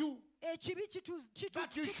for you.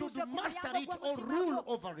 But you should master it or rule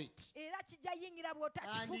over it.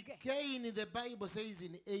 And Cain, the Bible says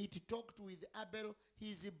in 8, talked with Abel,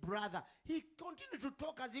 his brother. He continued to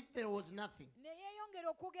talk as if there was nothing.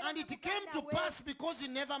 And it came to pass because he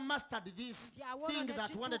never mastered this thing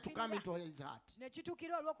that wanted to come into his heart. When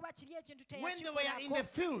they were in the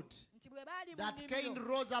field, that Cain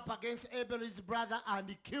rose up against Abel, his brother, and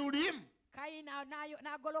he killed him.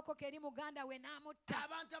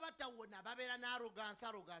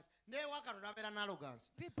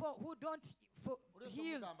 People who don't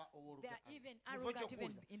heal, they are even arrogant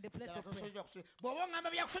even in the place of prayer.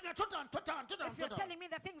 If you're telling me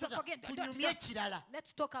the things of forget,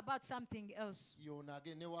 let's talk about something else.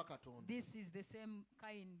 This is the same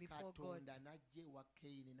Cain before God.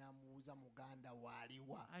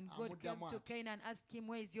 And God came to Cain and asked him,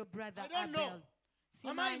 where is your brother Abel?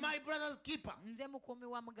 Am I my brother's keeper?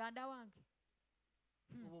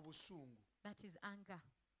 That is anger.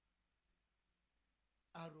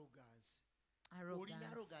 Arrogance.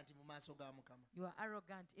 You are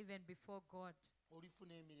arrogant even before God. Will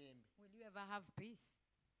you ever have peace?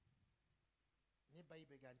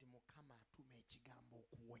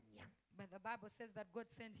 But the Bible says that God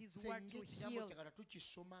sends his word to heal.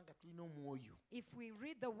 If we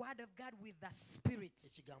read the word of God with the spirit,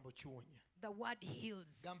 the word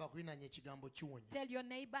heals. Tell your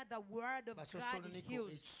neighbor the word of God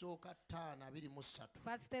heals.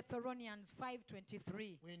 1 Thessalonians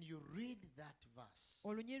 5:23. When you read that verse,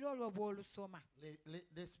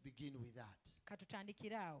 let's begin with that.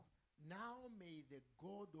 Now may the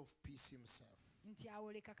God of peace himself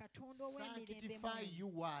sanctify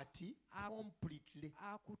you completely,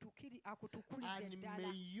 and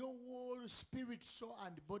may your whole spirit, soul,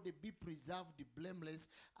 and body be preserved blameless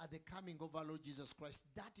at the coming of our Lord Jesus Christ.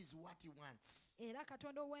 That is what he wants. He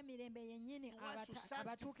wants to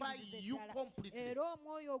sanctify you completely.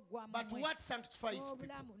 But what sanctifies people?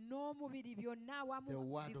 The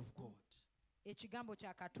word of God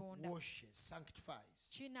washes,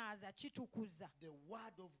 sanctifies. The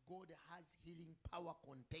word of God has healing power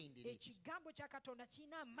contained in it.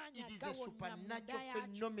 It is a supernatural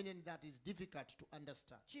phenomenon that is difficult to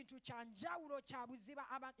understand. In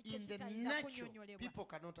the natural, people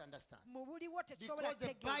cannot understand. Because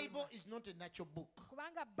the Bible is not a natural book.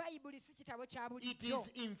 It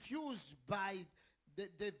is infused by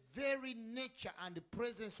the very nature and the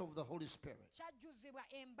presence of the Holy Spirit.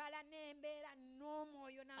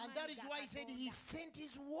 And that is why he said he sent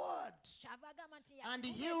his word and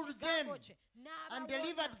healed them and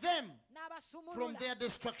delivered them from their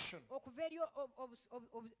destruction. The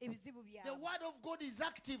word of God is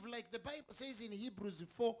active, like the Bible says in Hebrews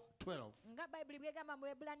 4:12.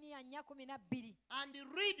 And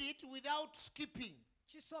read it without skipping.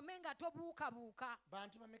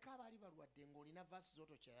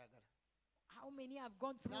 How many have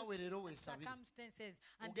gone through circumstances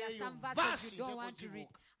and there are some verses you don't want to read?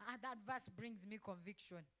 That verse brings me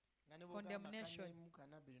conviction, condemnation.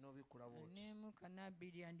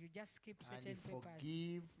 And you just skip certain papers.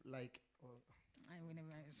 Forgive, like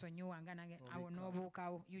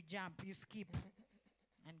you jump, you skip.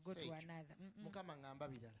 And go to another.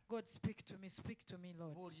 God, speak to me,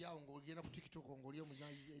 Lord.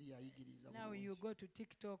 Now you go to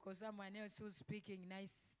TikTok or someone else who's speaking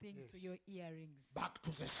nice things to your earrings. Back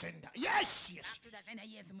to the sender. Yes. Back to the sender.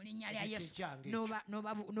 Yes. No.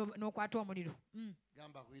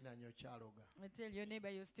 I tell your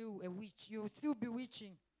neighbor, you're still a witch. You'll still be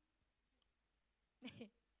witching.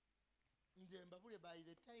 By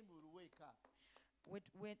the time we'll wake up,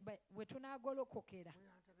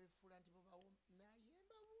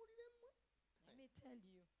 Let me tell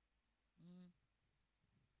you.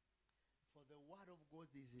 For the word of God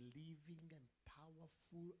is living and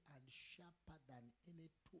powerful and sharper than any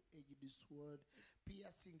two-edged sword,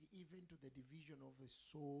 piercing even to the division of the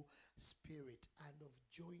soul, spirit, and of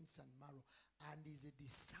joints and marrow, and is a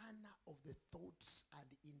discerner of the thoughts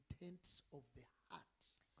and intents of the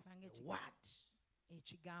heart. The word.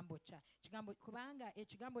 Kubanga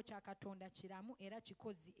ekigambo kya Katonda kiramu era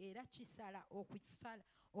kikozi era kisala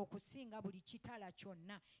okusinga buli kitala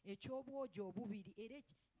kyonna eky'obwogi obubiri era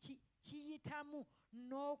kiyitamu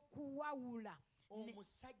n'okuwawula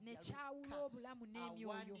nekyawula obulamu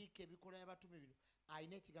n'emyoyo.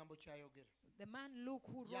 The man Luke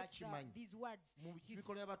who wrote these words, he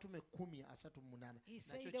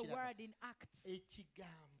said the word in Acts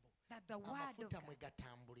that the word of God,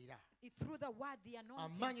 through the word the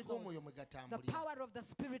anointing flows, the power of the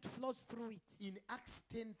Spirit flows through it. In Acts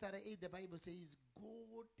 10:38 the Bible says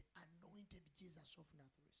God anointed Jesus of Nazareth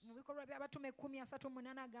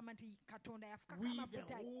with the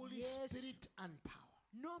Holy Spirit and power,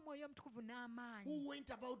 who went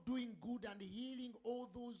about doing good and healing all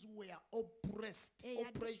those who were oppressed.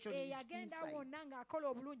 Oppression is inside by the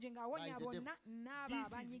devil.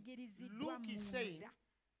 This is Luke is saying,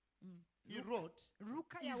 he wrote,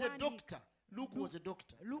 he's a doctor. Luke was a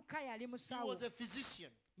doctor. He was a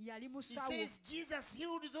physician. He says Jesus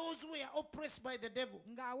healed those who were oppressed by the devil.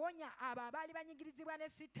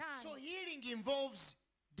 So healing involves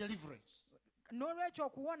deliverance.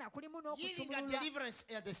 Healing and deliverance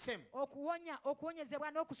are the same. To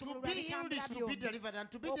be healed is to be delivered, and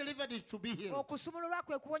to be delivered is to be healed. And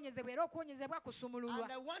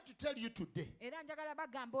I want to tell you today,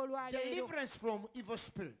 deliverance from evil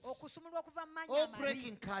spirits, or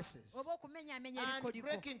breaking curses, and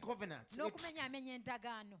breaking covenants,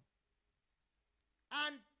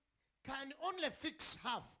 and can only fix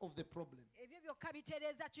half of the problem.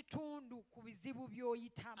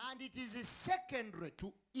 And it is secondary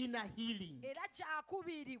to inner healing.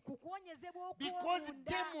 Because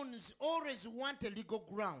demons always want a legal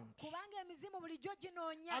ground.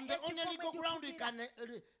 And the only legal ground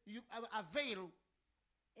you avail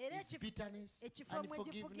is bitterness,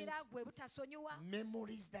 unforgiveness,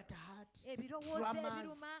 memories that hurt, traumas.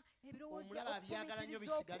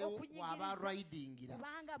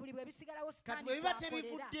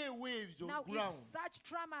 Now if such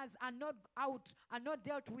traumas are not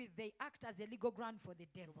dealt with, they act as a legal ground for the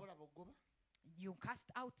devil. You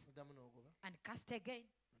cast out and cast again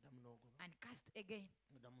and cast again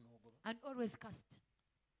and always cast.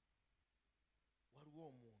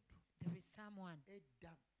 There is someone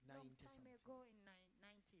long time ago in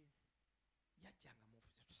 90s.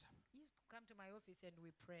 He used to come to my office and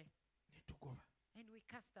we pray. And we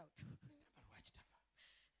cast out.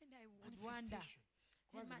 And I would wonder.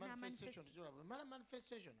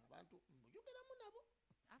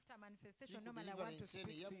 After manifestation, normally I want to speak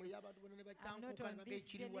to you. I'm not on this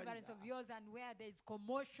deliverance of yours and where there is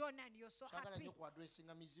commotion and you're so happy.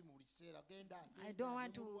 I don't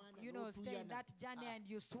want to, stay in that journey and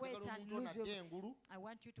you sweat and lose your... I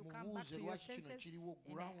want you to come back to your senses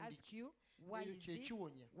and I ask you, why is this?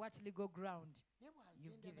 What legal ground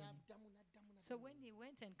you've given me? So when he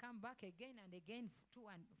went and come back again and again,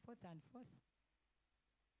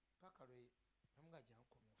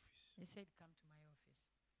 he said, come to my office.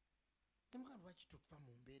 And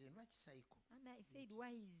I said,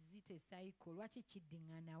 why is it a cycle? Why is it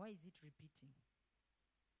repeating?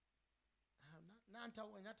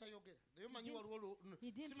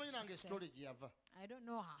 He didn't say. I don't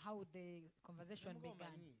know how the conversation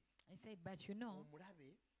began. I said, but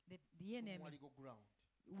the enemy,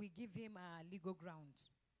 we give him a legal ground.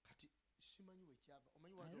 I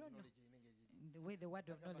don't know the way the word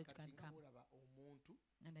of knowledge can come.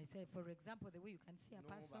 And I said, for example, the way you can see a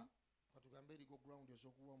person,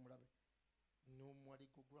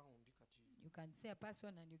 you can see a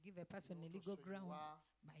person and you give a person a legal ground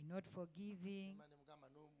by not forgiving.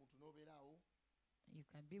 You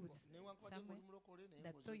can be with someone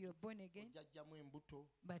that though you're born again,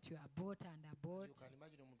 but you are bought and abort.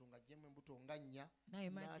 Now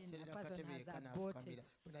imagine a person has aborted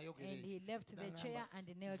and he left the chair and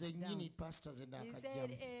he knelt down. He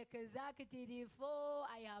said, executive,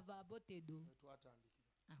 I have aborted.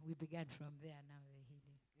 We began from there now, the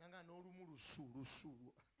healing.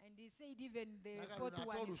 And he said even the fourth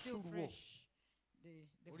one is still fresh.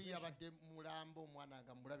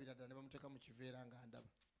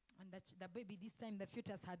 And the baby, this time the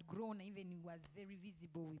fetus had grown, even it was very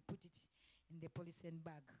visible. We put it in the polythene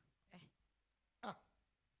bag.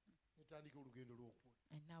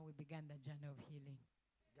 And now we began the journey of healing.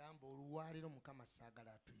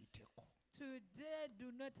 Today,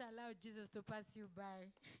 do not allow Jesus to pass you by.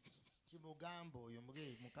 Tell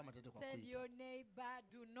your neighbor,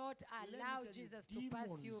 do not allow Jesus to pass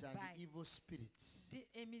you by. Evil spirits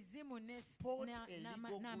Emizimu sport a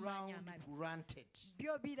legal ground granted,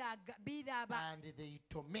 and they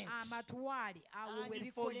torment. And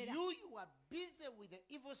for you are busy with the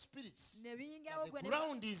evil spirits, but the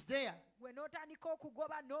ground is there.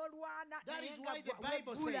 That is why the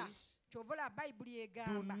Bible says, do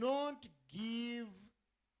not give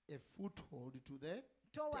a foothold to the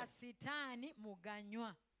devil.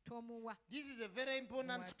 This is a very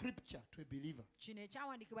important scripture to a believer.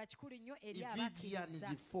 Ephesians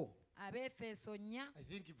 4. I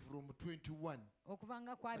think from 21.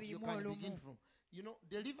 But you can begin from. You know,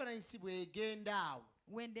 deliverance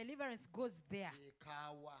when deliverance goes there,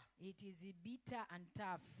 it is bitter and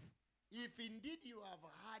tough. If indeed you have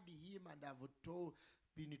heard him and have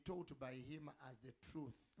been taught by him as the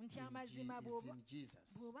truth in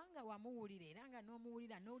Jesus,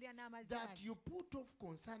 that you put off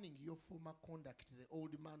concerning your former conduct the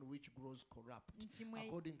old man which grows corrupt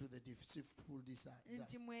according to the deceitful desires,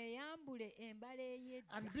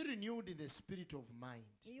 and be renewed in the spirit of mind,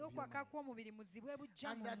 and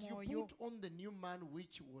that you put on the new man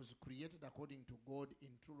which was created according to God in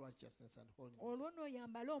true righteousness and holiness.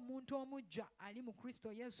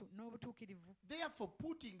 Therefore,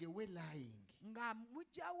 putting away lying,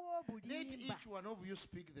 let each one of you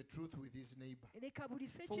speak the truth with his neighbor,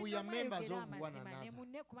 for we are members of one another.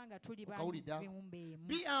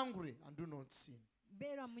 Be angry and do not sin.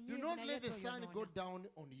 Do not let the sun go down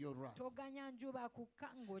on your wrath.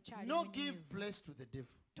 No give place to the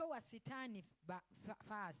devil.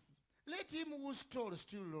 Let him who stole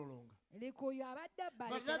steal no longer,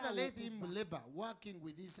 but rather let him labor, working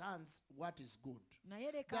with his hands what is good,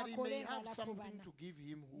 that he may have something to give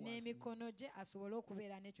him who has need.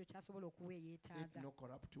 Let no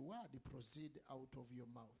corrupt word proceed out of your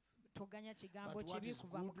mouth, but what is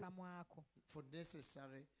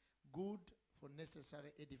good for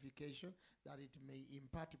necessary edification, that it may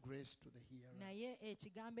impart grace to the hearers.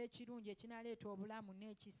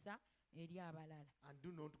 And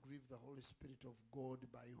do not grieve the Holy Spirit of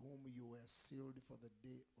God, by whom you were sealed for the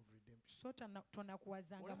day of redemption.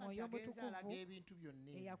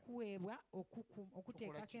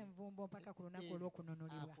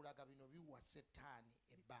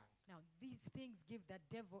 Now these things give the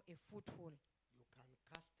devil a foothold. You can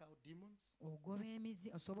cast out demons, but if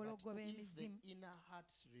the inner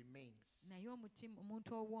heart remains,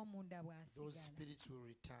 those spirits will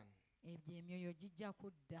return. And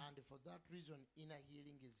for that reason, inner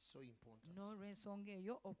healing is so important. Inner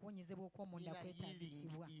healing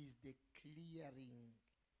is the clearing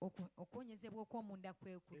away of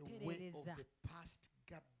the past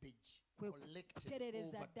garbage collected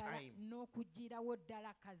over time, or which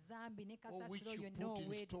you put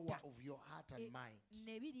in store of your heart and mind,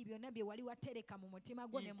 including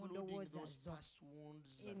those past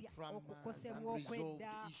wounds and traumas and unresolved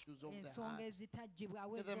issues of the heart.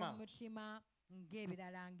 Get them out.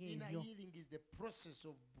 Inner healing is the process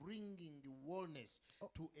of bringing wellness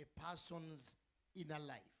to a person's inner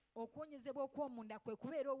life.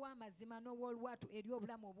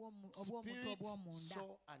 Spirit,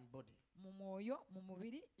 soul, and body.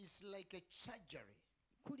 It's like a surgery.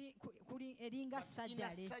 Inner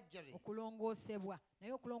surgery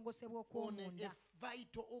on a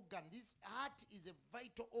vital organ. This heart is a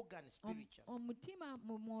vital organ spiritually.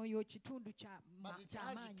 But it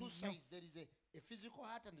has two sides. There is a physical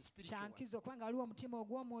heart and a spiritual one.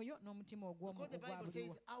 Because the Bible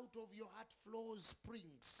says, out of your heart flows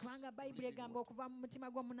springs.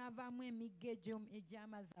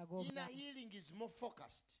 Inner healing is more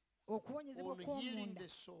focused on healing the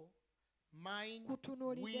soul, mind, will,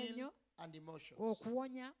 and emotions. You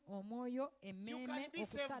can be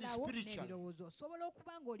saved spiritually.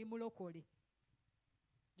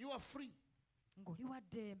 You are free.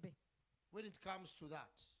 When it comes to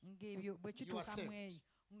that, you are saved.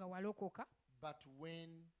 But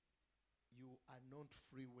when you are not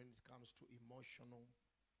free when it comes to emotional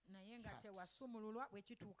hurts,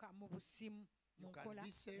 you can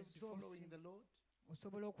be saved following the Lord and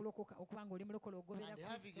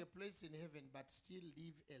having a place in heaven, but still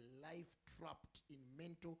live a life trapped in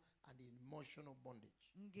mental and emotional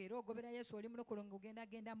bondage. In the book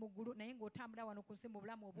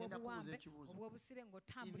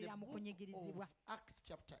of Acts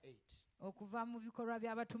chapter 8,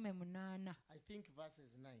 I think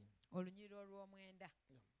verses 9. No,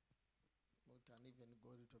 we can even go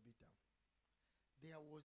a little bit down. There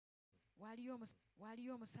was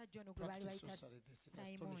waliyo omusajja ono gwe baali bayita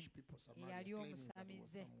Simoni eyali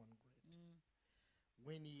omusamize.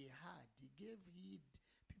 When he heard, he gave heed.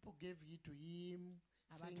 People gave heed to him,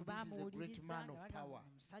 saying abantu this is a great bamuwuliriza man nga of power.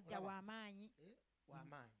 omusajja w'amaanyi.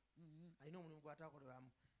 I know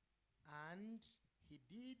and he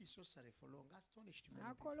did sorcery for long, astonished many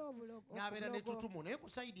people. N'akola obulogo. N'abeera n'ettutumu naye ku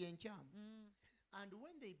sayidi enkyamu. And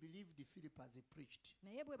when they believed Philip as he preached,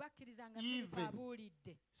 naye bwe bakkiriza nga even Filipo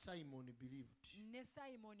abuulidde, Simon believed. ne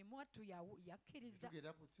Simoni mwattu yakkiriza. Took it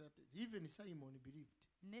up with 30. Even Simon believed.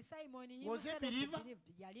 Ne Simoni Was a believer?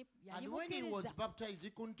 yali And when he was mukkiriza. baptized, he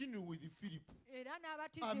continued with Philip. Era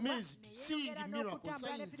n'abatizibwa Amazed, ne seeing yeeyongera miracle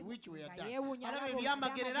n'okutambula ne signs Filipo which were nga done. yeewuunya Alaba alaba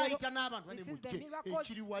ebyamagero era ebyamagero. ayita n'abantu bane This is the mujje miracles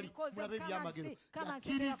ekiri wali because mulabe of come and ebyamagero. see, come and see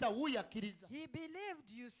Yakkiriza, miracles. wuyakkiriza. He believed,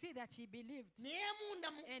 you see that he believed. Naye munda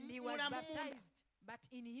And he was mulamu munda. baptized. But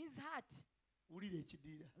in his heart, Wulira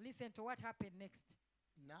ekiddira. listen to what happened next.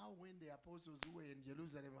 Now when the apostles who were in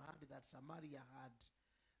Jerusalem heard that Samaria had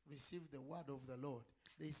received the word of the Lord,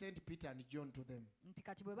 they sent Peter and John to them. Nti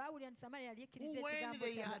kati bwe baawulira nti Samaliya yali Who, ekkiriza when ekigambo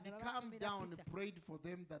they kya had Katonda, ne come babatumira down, Peter. prayed for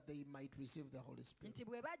them that they might receive the Holy Spirit. Nti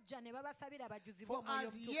bwe bajja ne babasabira abajuzibwe For Omwoyo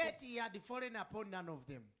as Omutukuvu. yet he had fallen upon none of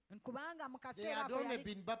them. Kubanga mu They kaseera had ako only yali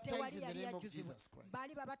been baptized tewali in the yali name of yajjuzibwa. Jesus Christ.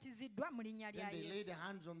 Baali babatiziddwa mu linnya Then lya they laid Yesu.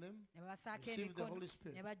 hands on them, Ne babasaako received the emikono, Holy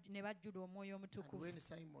Spirit. ne bajjula Omwoyo And Omutukuvu. when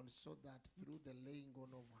Simon saw that through the laying on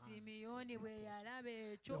of hands, Simiyoni of the bwe apostles, yalaba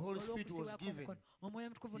ekyo the Holy Spirit was olw'okusibwa given. kw'omukono, Omwoyo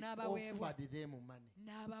Omutukuvu he n'abaweebwa, offered them money.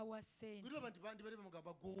 n'abawa ssente. Bw'olaba nti bandi bali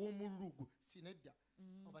bamugamba gw'ow'omululugu sinedda.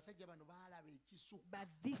 Abasajja bano baalaba ekisukka. But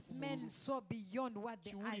this man saw beyond what the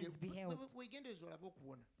Kiwulire, eyes beheld. weegendereza olabe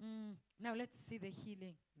okuwona. Now let's see the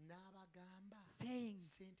healing. N'abagamba Saying,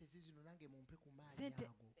 sente zizino nange mumpe ku maanyi sente,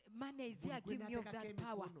 ago. money is Buli here, gwe give me of n'ateekako that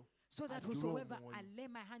power, emikono, so that ajjule whosoever omwoyo. I lay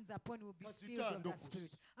my hands upon will be Kasita filled of the ndokozi.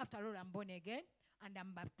 Spirit. After all, I'm born again and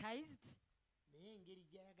I'm baptized. Naye engeri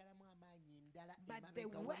gy'ayagalamu amaanyi endala But the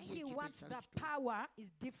emabega way waliyo he ekintu wants ekitali the kituufu. power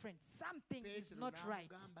is different. Something is Peetero not right.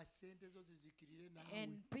 n'amugamba sente zo zizikirire naawe.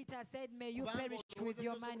 And Peter said, may you Kubanga perish with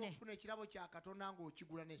your olowooza osobola money, okufuna ekirabo kya Katonda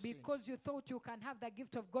ng'okigula ne sente. because you thought you can have the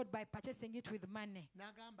gift of God by purchasing it with money.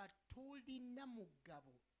 N'agamba tolina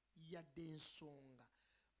mugabo yadde ensonga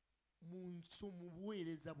mu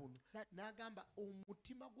buweereza buno. That- N'agamba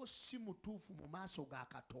omutima gwo si mutuufu mu maaso ga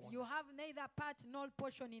Katonda. You have neither part nor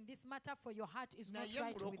portion in this matter, for your heart is not Naye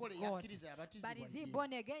right mulokole with God. yakkiriza yabatizibwa But is he ye.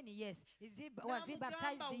 born again? Yes. Was he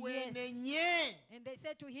baptized? N'amugamba Yes. weenenye And they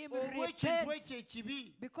said to him, olw'ekintu repent ekyo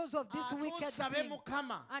ekibi because of this ate wicked osabe thing,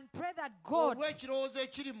 Mukama and pray that God, olw'ekirowoozo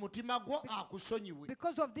ekiri mu mutima gwo akusonyiwe.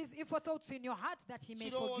 because of these evil thoughts in your heart, that he may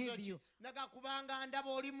Kirowoozo forgive ki? you. Naga kubanga ndaba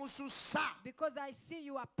oli mususa. Because I see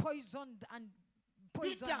you are poisoned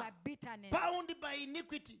by bitterness. Bound by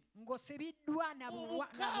iniquity. Ng'osibiddwa na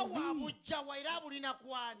Obukaawa bubi. abujjawa era abulina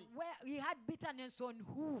kwani? Where he had bitterness on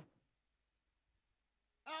who?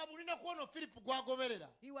 Abulina kwano Philip gwagoberera.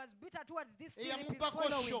 He was bitter towards this Philip is Eyamubbako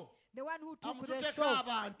following. show. The one who took the Amututeko show,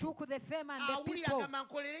 abantu. took the fame and the Awulira people. agamba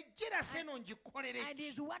nkolere jealous eno ngikolere And ki?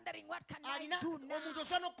 he's wondering, what can I Alina do now? omuntu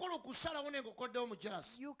osobola okukola okusalawo ne ng'okoddewo mu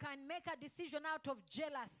jealous. You can make a decision out of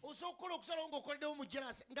jealous, Osobola okukola okusalawo ng'okoddewo mu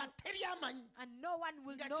jealous nga teri amanyi and no one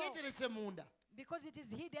will nga know kyeterese munda. because it is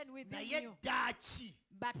hidden within Naye you. ddaaki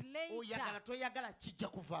But oyagala later, toyagala kijja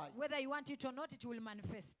kuvaayo. whether you want it or not, it will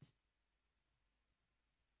manifest.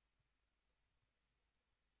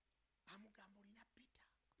 Amugamba olina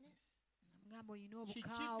bitterness. Ngambo, you know, Kiki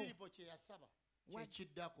Filipo kye yasaba What-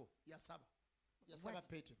 kyekiddako yasaba What?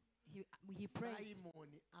 Peetero. he prayed.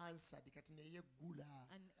 Simon answered kati ne yeggula.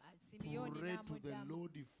 And Simeoni Pray to the n'amuddamu,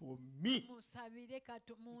 Lord for me musabire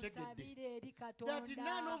Ntegedde. eri that Katonda.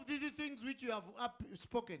 none of these things which you have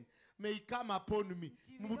spoken may come upon me.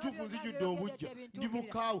 Mu bino butuufu byonna nzijudde by'oyogedde obujja tebintuukirira. ndi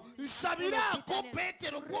mukaawo nsabiraako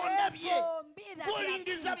Peetero gw'ondabye Pray for me that you have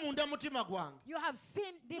gw'olingiza seen. munda mutima gwange. You have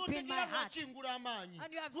seen deep in my Notegera heart. lwaki ngula amaanyi,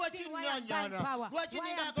 And you have lwaki seen why I'm buying nnyanyaana, power, lwaki why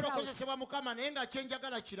I'm nindaagala proud. okukozesebwa Mukama naye nga kye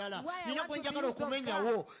njagala kirala, Why I nina want gwe to be njagala used of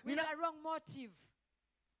okumenyawo, God with nina a wrong motive.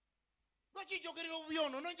 lwaki njogerera obubi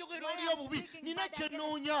ono nonjogerera Why oli I'm obubi, speaking nina bad kye against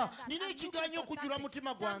nnoonya, others. nina I'm ekigaanye looking for okujjula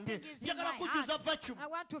mutima gwange, Something is in njagala my kujjuza heart. vacuum, I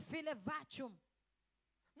want to feel a vacuum.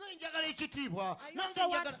 naye njagala ekitiibwa, I nange also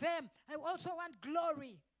want njagala fame. I also want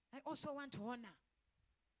glory. I also want honor.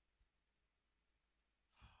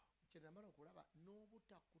 kye namala okulaba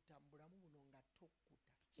n'obutakutambulamu buno nga tokkuta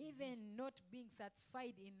Even not being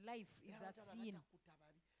satisfied in life is a sin. batakuta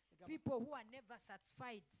babi. People who are never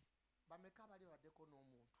satisfied. Bameka bali baddeko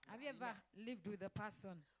n'omuntu Have you ever lived with a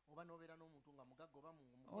person, oba n'obeera n'omuntu nga mugagga oba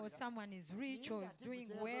or someone is rich or is doing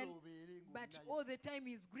well, but all the time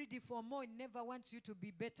he's greedy for more and never wants you to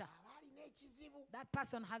be better? aba alina ekizibu. That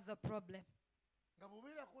person has a problem.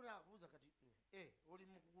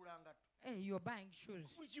 Hey, you're buying shoes.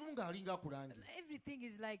 Everything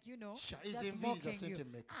is like, just mocking you.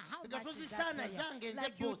 How much is that?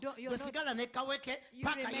 Like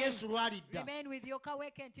remain with your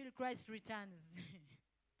kaweke until Christ returns.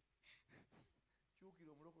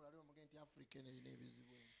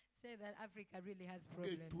 Say that Africa really has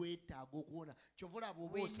problems.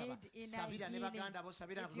 We need inner healing.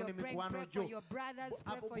 If you're praying, pray for your brothers,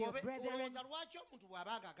 pray for your brethren.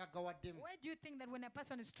 Why do you think that when a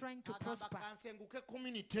person is trying to prosper,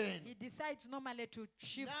 he decides normally to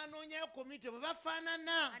shift and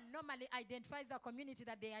normally identifies a community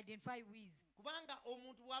that they identify with?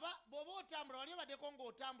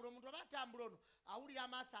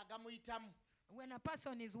 When a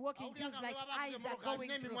person is walking, feels like eyes are going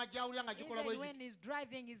through. Even when he's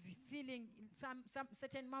driving, he's feeling some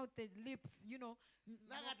certain mouth, lips,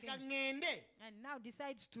 and now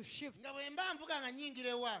decides to shift.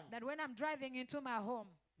 That when I'm driving into my home,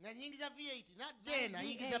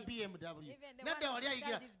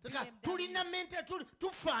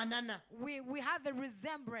 we have a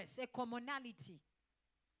resemblance, a commonality,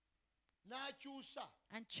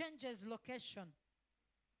 and changes location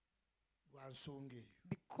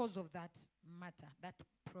because of that matter, that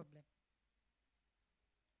problem.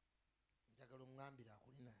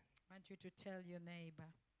 I want you to tell your neighbor,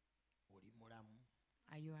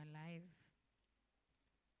 are you alive?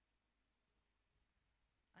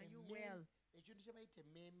 Are you well?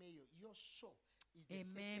 Your soul is the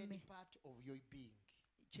second part of your being.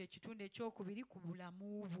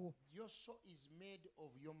 Your soul is made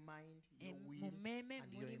of your mind, your will,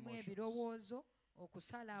 and your emotions.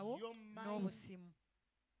 Your mind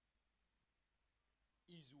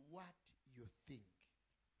is what you think.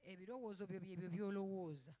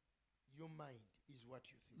 Your mind is what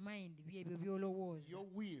you think. Your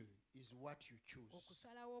will is what you choose.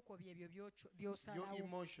 Your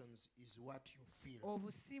emotions is what you feel.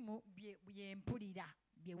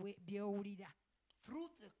 Through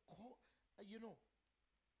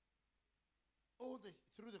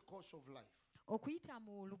the course of life,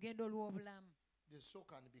 the soul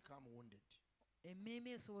can become wounded,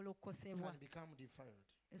 can become defiled,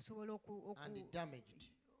 and damaged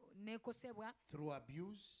through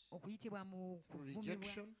abuse, through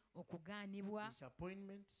rejection,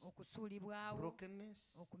 disappointment,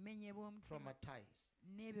 brokenness, traumatized.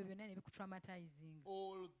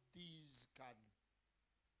 All these can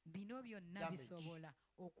damage.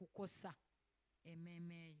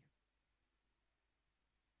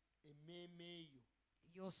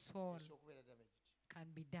 Your soul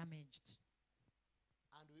can be damaged.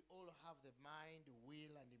 And we all have the mind,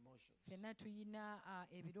 will, and emotions.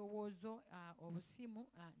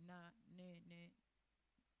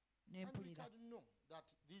 And we can know that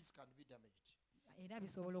these can be damaged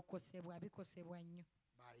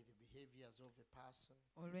by the behaviors of a person.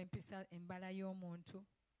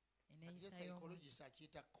 And yes, psychologists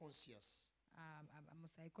are conscious.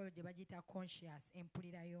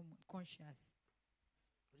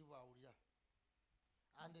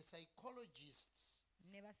 And the psychologists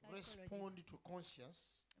respond to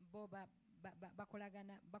conscious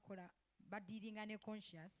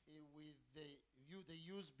they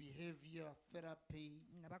use behavior therapy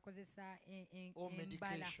or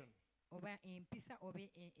medication.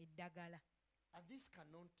 And this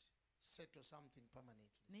cannot settle something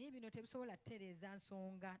permanently.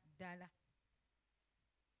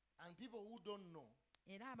 And people who don't know,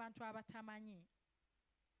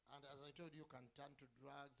 and as I told you, can turn to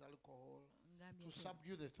drugs, alcohol, to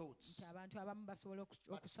subdue the thoughts.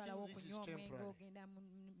 But still, this is temporary.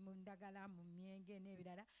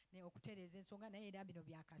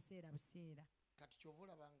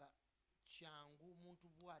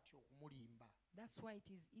 That's why it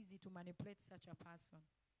is easy to manipulate such a person.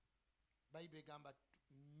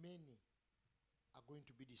 Many are going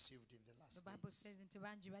to be deceived in the last The Bible days. says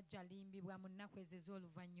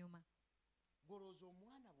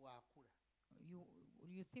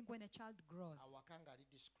you think when a child grows,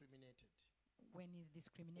 when he's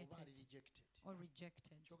discriminated or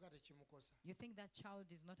rejected, you think that child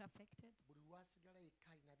is not affected?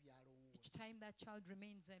 Each time that child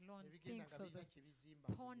remains alone, thinks of those,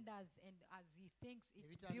 ponders, and as he thinks, it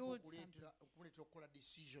builds something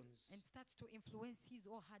and starts to influence his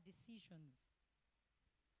or her decisions.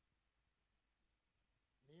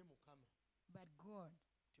 But God,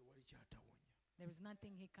 there is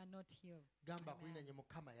nothing he cannot heal.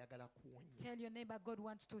 Tell your neighbor, God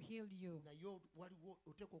wants to heal you.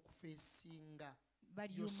 But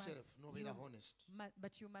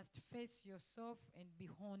you must face yourself and be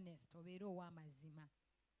honest.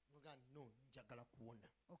 no, njagala kuwona.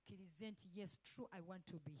 Okkirize nti yes, true, I want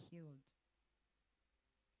to be healed.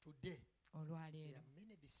 Today, there olwaleero are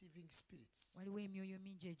many deceiving spirits, waliwo emyoyo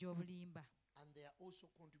mingi egy'obulimba and they are also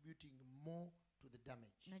contributing more to the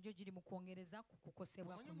damage. nagyo giri mu kwongereza ku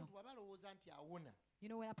kukosebwa Omanyi kuno. omuntu bw'aba alowooza nti awona, You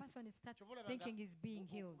know, when a person is start kyova olabanga thinking he's being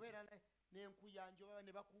healed, okubeera n'enkuyanja baba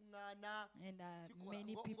ne bakuŋŋaana, and kikola-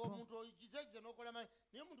 many ngo- people, ng'omuntu okizekize n'okola naye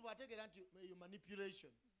omuntu bw'ategeera nti eyo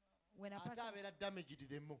manipulation, when a ate person abeera damaged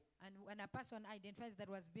the more. and when a person identifies that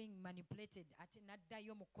was being manipulated, ate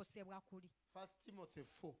n'addayo mu kukosebwa kuli. 1 Timothy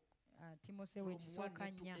 4 Timoseewo from 1 ekisooka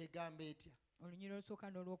ne 2 nnya egamba etya? olunyiriro olusooka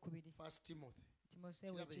n'olwokubiri. 1 Timothy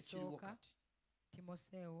Timoseewo kiraba ekiriwo ekisooka kati.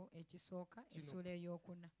 Timoseewo ekisooka Kino. essuula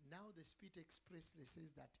ey'okuna. Now the Spirit expressly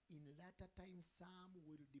says that in latter times some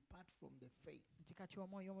will depart from the faith. Nti kati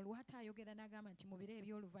omwoyo lwati ayogera n'agamba nti mu biro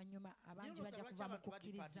eby'oluvannyuma abangi Niyo bajja lwaki kuva mu abantu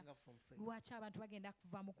kukkiriza. badipartinga from faith? Lwaki abantu bagenda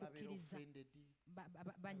kuva mu Babeera kukkiriza offended, ba-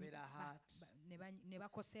 babeera hurt. ne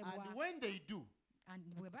bakosebwa, And when they do, and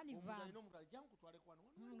bwe omuntu baliva alina omuntu ali jangu kutwale kwano,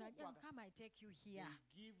 nga come I take you here,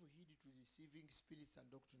 they give heed to deceiving spirits and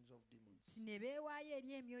doctrines of demons. ne beewaayo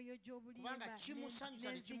eri emyoyo gy'obulimba Kubanga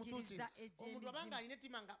kimusanyusa ne kimutuusa. n'enzikiriza Omuntu abanga egy'emizimu. alina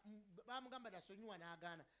ettima nga bamugamba dasonyiwa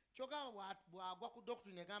n'agaana, kyogamba bw'agwa ku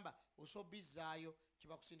doctrine egamba osobbizzaayo,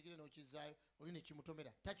 kiba kusindikire n'okizaayo, oli ne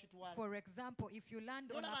kimutomera takitwala. For example, if you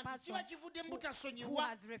land on a Olaba nti person kiba kivudde mu who butasonyiwa.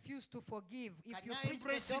 has refused to forgive, if you Kana preach the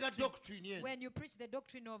embracinga doctrine, doctrine eno. when you preach the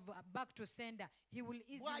doctrine of back to sender, he will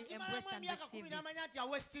easily embrace Bw'agimalamu and emyaka receive 10 it. n'amanya nti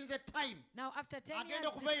awestinze time, Now, after 10 years, agenda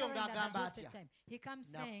okuvaeyo discovering that has ng'agamba wasted atya? time, he comes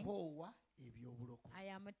saying, nakoowa eby'obulokole. I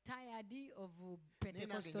am tired of Naye nange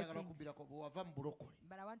Pentecostal njagala things. okubbirako bwe wava mu bulokole,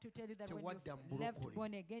 But I want to tell you that when Tewadda you mu left bulokole.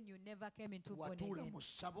 born again, you never came into born watuula again. mu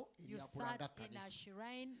ssabo You eryakulanga sat in a kkanisa,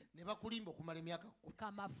 shrine, ne bakulimba okumala emyaka 10.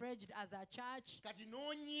 camouflaged as a church, Kati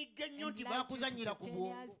n'onyiiga nnyo and nti lied to baakuzannyira ku 10 bwongo,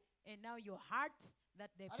 years, and now your heart that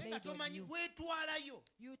they ate nga played on tomanyi you. weetwalayo.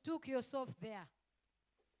 You took yourself there.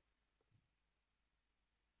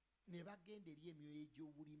 Ne bagenda eri emyoyo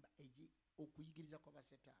egy'obulimba okuyigiriza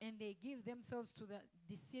kw'abasetaani. And they give themselves to the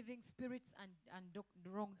deceiving spirits and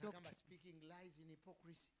wrong Agamba doctrines. speaking lies in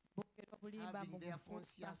hypocrisy, Boogera obulimba having mu their bufuusa,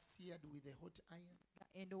 conscience seared with a hot iron.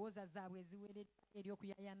 endowooza zaabwe eziweredde eri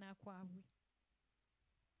okuyayaana kwabwe.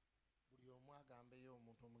 Buli omu agambeyo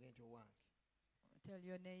omuntu omugende nti owange Tell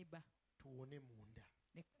your neighbor, tuwone munda.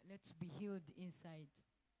 let's be healed inside.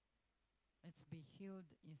 Let's be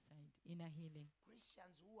healed inside. Inner healing.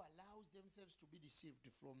 Christians who allows themselves to be deceived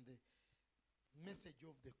from the message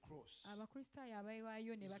of the cross Abakristaayo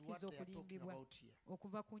abayiwaayo ne is what bakkiriza they are talking okulimbibwa about here.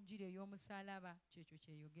 okuva ku njiri ey'omusalaba, kyekyo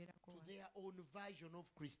kyeyogerako. To their own version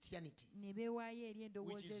of Christianity, Ne beewaayo eri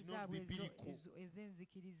endowooza which is not ezaabwe biblical.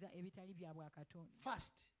 ez'enzikiriza ebitali bya bwakatonda.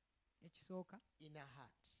 first, Ekisooka inner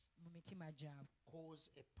heart mu mitima gyabwe. cause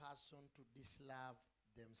a person to dislove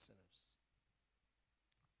themselves.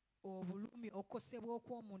 Obulumi okukosebwa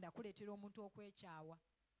okw'omunda kuleetera omuntu okwekyawa.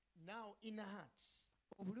 Now, inner heart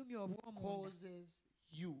Obulumi obw'omunda causes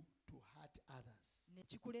you to hurt others. ne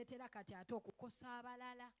kikuleetera kati ate okukosa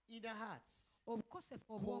abalala. Inner heart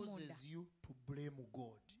Obukosefu obw'omunda causes you to blame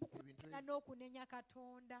God. Ebintu era n'okunenya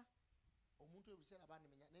Katonda. omuntu ebiseera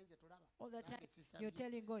banemenya nenze tolaba. All the time Nange sisabye. you're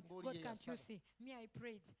telling God, Ng'oli God, ye can't you yasaba. see? Me, I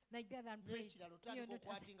prayed like that and prayed. N'ekirala You're otandika not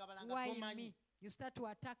okwatinga abalala why nga me? tomanyi. You start to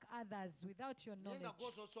attack others without your Naye nga knowledge.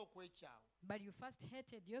 gw'osoose okwekyawa. But you first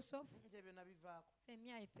hated yourself. Nze byonna bivaako. Say,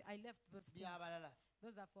 me, I left those things. By'abalala.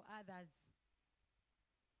 Those are for others.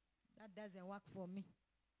 That doesn't work for me.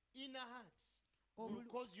 Inner heart will Obulu-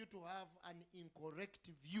 cause you to have an incorrect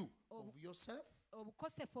view of Obu- yourself,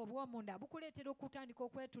 Obukosefu obw'omunda bukuleetera okutandika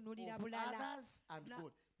okwetunuulira of bulala. others, and Na-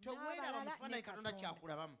 God. Teweeraba mu n'abalala kifaananyi ne Katonda Katonda.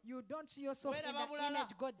 kyakulabamu. You don't see yourself in Weeraba the bulala,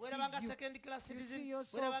 image God weeraba nga sees you. second class You citizen, see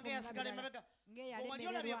yourself weeraba nga nga yasigala bulala, emabega. ng'eyalemererwa Bw'oli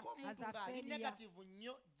olabyeko as omuntu a ng'ali failure. negative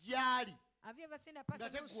nnyo gy'ali, Have you ever seen a person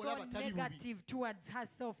who's tegula so batali bubi. negative towards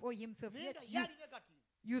herself or himself? naye Yet nga you, yali negative.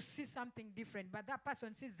 you see something different, but that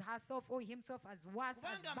person sees herself or himself as worse,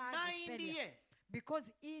 as Kubanga bad, as mind failure. ye Because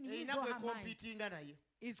in his erina or her mind bwekompiitinga naye.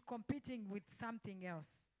 is competing with something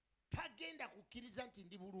else. Tagenda kukkiriza nti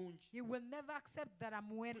ndi bulungi. He will never accept that I'm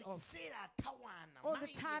well Buli off. kiseera atawaana, All the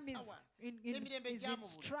mind time is etawaana. in Emirembe is in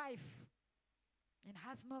gyamubula. strife and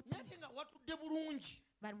has no Naye ate peace. nga watudde bulungi,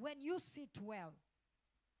 But when you sit well,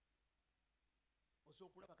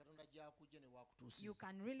 osobola okulaba Katonda gy'akujja ne you waakutuusiza.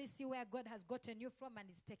 can really see where God has gotten you from and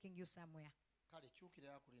is taking you somewhere. Kale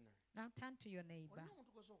kyukira akuli naye. Now turn to your neighbor. Olina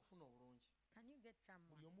omuntu gw'osobola okufuna obulungi. Can you get someone?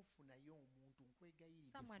 Buli omu funayo omuntu,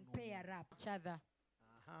 nkwegayirira Someone funa pair omuntu. up each other.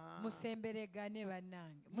 musemberegane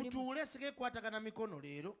bannange. Mutuule sige kwatagana mikono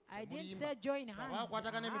leero. I didn't say join hands.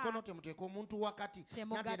 Kwatagana mikono temuteeka omuntu wakati.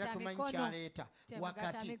 Nateera tumanyi kyaleeta.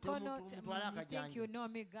 Wakati temutwala akajanja.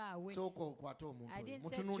 Sooka okwate omuntu oyo.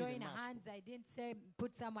 Mutunuulire maaso. I didn't say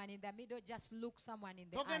put someone in the middle, just look someone in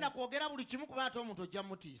the eyes. Togenda kwogera buli kimu kuba ate omuntu ojja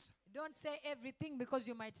mutiisa. Don't say everything because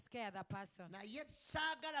you might scare the person. Naye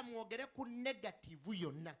saagala mwogere ku negative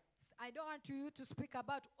yonna. I don't want you to speak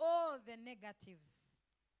about all the negatives.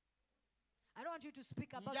 I don't want you to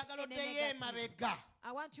speak about any negative.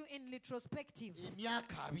 I want you in retrospective.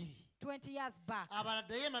 20 years back.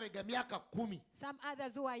 Some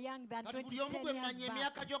others who are young than 10 years back.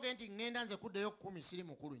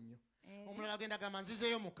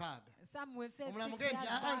 Some will say 6 years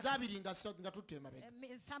back.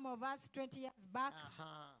 Some of us 20 years back.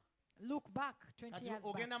 Look back 20 years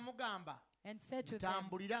back. And say to them,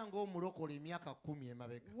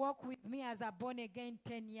 walk with me as a born again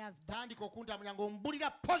 10 years back. Begin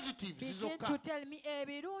to tell me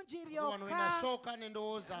ebirungi byokka.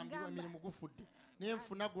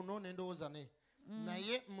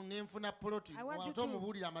 Naye munenfuna ploti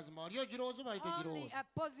watomubuulira amazima wali ogirowooza bayite girowooza. A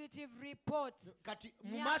positive report. Kati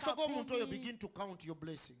mu maaso g'omuntu oyo begin to count your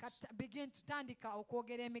blessings. Begin to tandika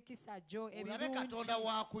okwogera emikisa gyo ebirungi. Olabe Katonda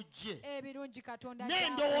wakujje. Ebirungi Katonda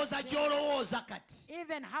n'endowooza gy'olowooza kati.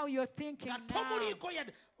 Even how you're thinking now. Tomuliiko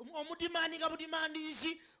yadde omudimandinga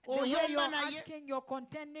budimandinzi oyomba naye. Asking, you're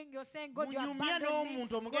contending, you're saying God you are abandoning me. Munyumye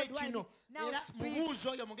n'omuntu omugee kino. Era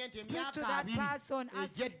mubuuzo oyo mugee nti emyaka 2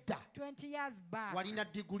 egyedda. 20 years back.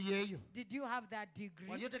 Did you have that degree?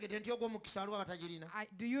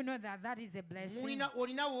 Do you know that that is a blessing? You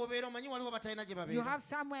have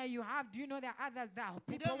somewhere you have. Do you know that others that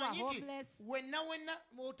people who are homeless? You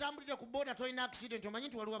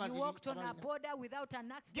walked on a border without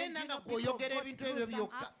an accident. You know, people go through some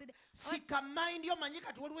accident. Pull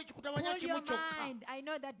your mind. I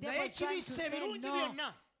know that devil is trying to say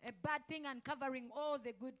no. A bad thing and covering all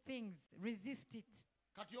the good things. Resist it.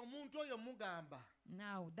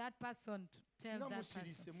 Now that person tells that person,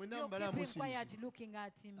 you're keeping quiet looking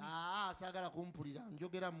at him.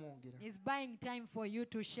 He's buying time for you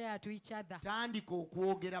to share to each other.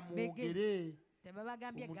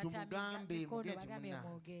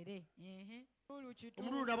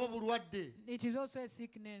 It is also a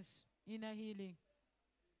sickness. Inner healing.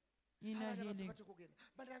 Inner healing.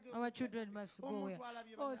 Our children must go where?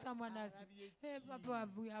 Oh, someone has. Hey, Papa,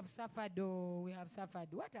 we have suffered. Oh, we have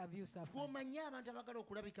suffered. What have you suffered?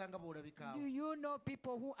 Do you know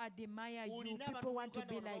people who admire you? People want to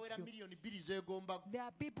be like you. There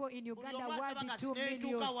are people in Uganda worthy 2 million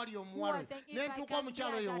who are saying,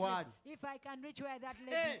 if I can reach where that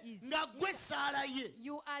lady is,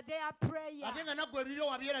 you are there prayer.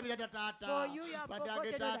 For you, you have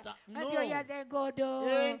forgotten that.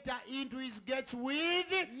 Into his gates with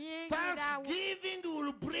thanksgiving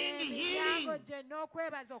will bring healing. The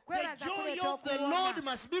joy of the Lord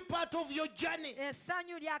must be part of your journey. Rejoice,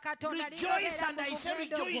 and I say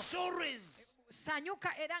rejoice always.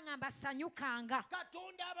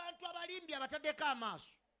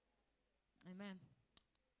 Amen.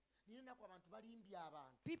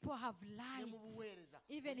 People have lied,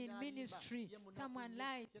 even in ministry. Someone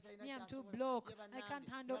lied. Me, I'm too broke. I can't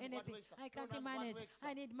handle anything. I can't manage.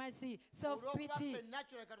 I need mercy. Self-pity.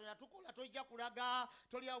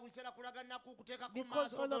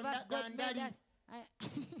 Because all of us got made us.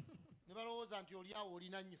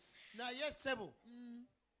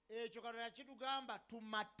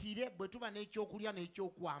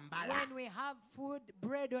 When we have food,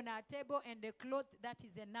 bread on our table, and the cloth, that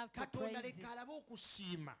is enough to praise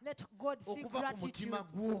Him. Let God see gratitude.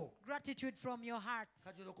 Gratitude from your heart.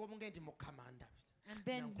 And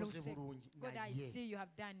then you say, God, I see you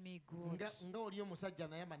have done me good.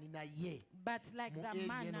 But like the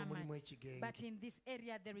man, but in this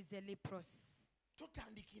area there is a leprosy.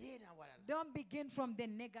 Don't begin from the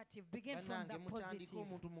negative. Begin from the positive.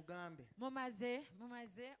 Mumaze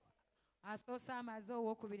asosa amaze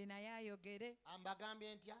owokubiri naye ayogere.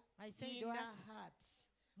 I said what?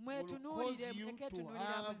 Will cause you to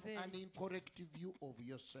have an incorrect view of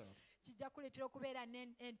yourself.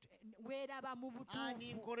 An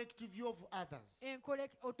incorrect view of others. And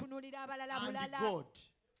God.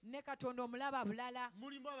 There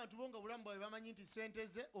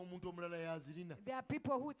are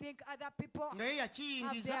people who think other people have their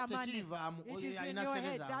money. It is in your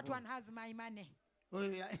head. That one has my money.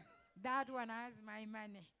 That one has my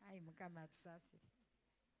money.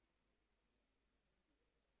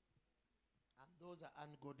 Those are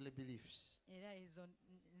ungodly beliefs,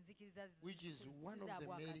 which is one of the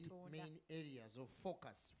main areas of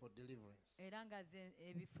focus for deliverance.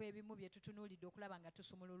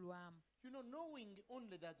 Knowing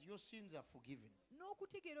only that your sins are forgiven and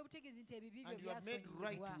you are made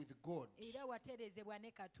right with God is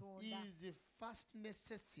a first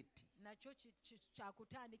necessity,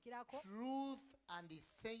 truth and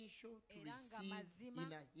essential to receive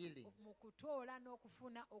inner healing.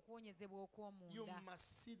 You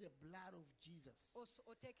must see the blood of Jesus as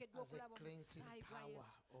a cleansing power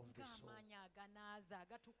of the soul.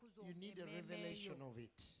 You need a revelation of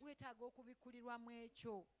it.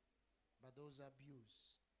 But those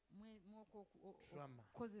abuse, trauma,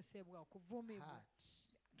 hurt,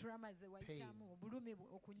 pain,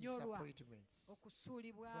 disappointments,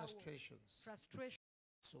 frustrations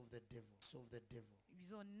of the devil.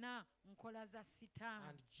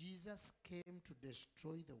 And Jesus came to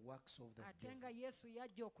destroy the works of the devil.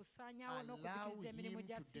 Allow him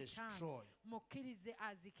to destroy.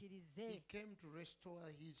 He came to restore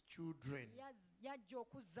his children to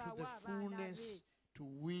the fullness to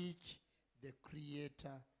which the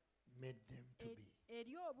Creator made them to be.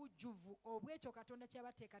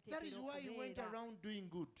 That is why he went around doing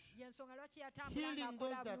good, healing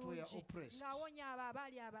those that were oppressed,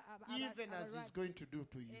 even as he's going to do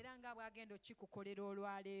to you.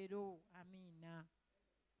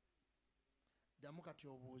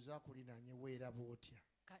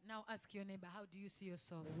 Now ask your neighbor, how do you see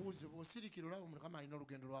yourself? When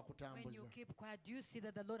you keep quiet, do you see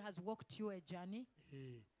that the Lord has walked you a journey?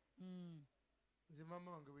 Nze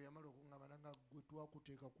mama wange bwe yamala okuŋŋamba nanga gwe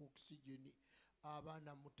twakuteeka ku oxygen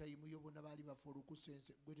abaana mu tayimu yo bonna baali bafa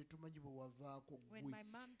olukusense gwe tetumanyi bwe wavaako gwe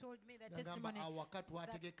awaka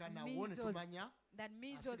twategeka nawo ne tumanya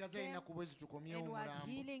asigaza ennaku bwe zitukomyewo omulambo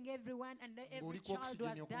ng'oliko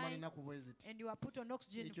oxygen okumala ennaku bwe ziti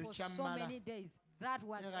ekyo kyammala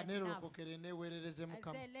nga neerokokere neeweerereze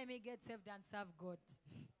Mukama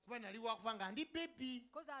kuba nali wakufa nga ndi bebi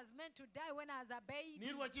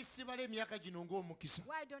naye lwaki sibala emyaka gino ng'omukisa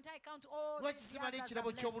lwaki sibala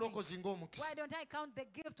ekirabo ky'obulokozi ng'omukisa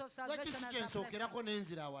lwaki si kyensookerako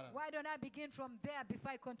n'enzira awalala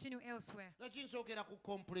lwaki nsookera ku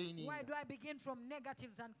complaining.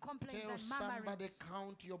 Tell somebody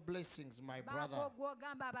count your blessings, my brother.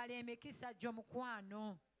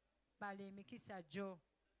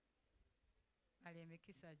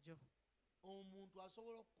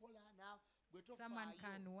 Someone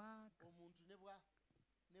can work.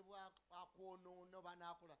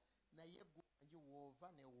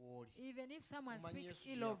 Even if someone speaks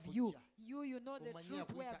ill of you, you know the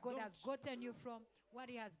truth where God has gotten you from, what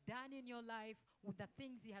He has done in your life, with the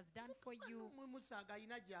things He has done for you.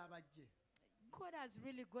 God has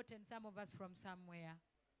really gotten some of us from somewhere.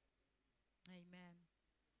 Amen.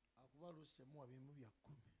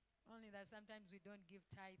 Only that sometimes we don't give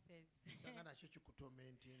tithes. Even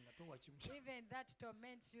that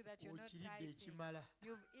torments you that you're not tithing.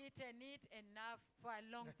 You've eaten it enough for a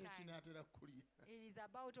long time. It is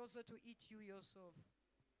about also to eat you yourself.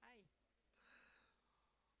 Aye.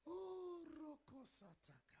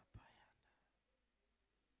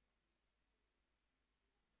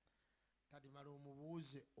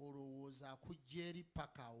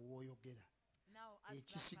 Now ask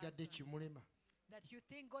that you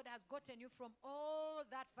think God has gotten you from all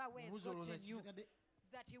that far away, has gotten you,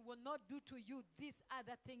 that He will not do to you these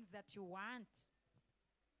other things that you want.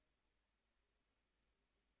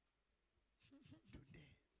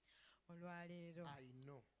 Today, I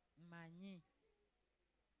know.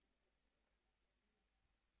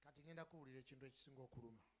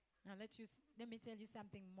 Now let me tell you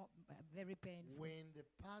something very painful. When the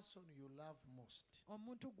person you love most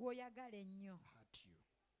hurt you,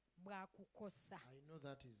 I know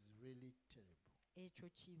that is really terrible.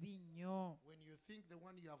 When you think the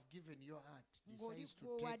one you have given your heart decides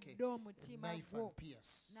to take a knife and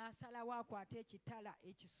pierce,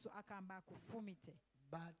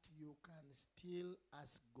 but you can still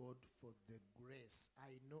ask God for the grace.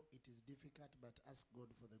 I know it is difficult, but ask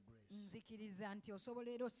God for the grace. Because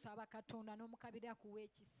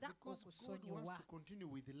God wants to continue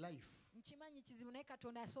with life. That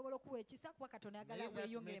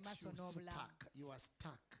makes you stuck. You are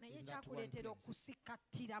stuck in that one place.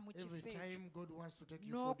 Every time God wants to take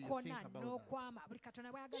you forward, you think about that.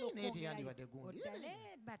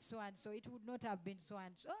 But so and so, it would not have been so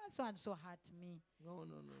and so. So and so hurt me. No. We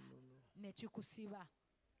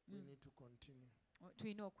need to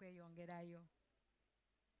continue.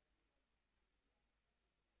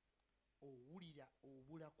 Owulira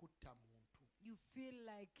obula kutta muntu you feel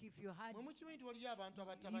like if you had, mwe mukimanyi nti waliyo abantu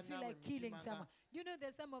abatta you feel bannaabwe like killing emitima someone. You know,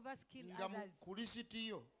 there's some of us kill nga others. ku lisiti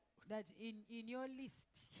yo That in your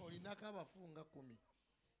list, olinako abafu nga 10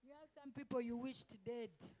 you have some people you wished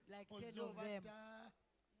dead, like 10 of them. ozobatta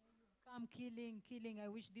Come killing. I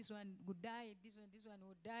wish this one would die. This one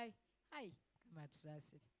would die. Hi, come out,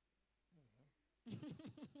 Sassy.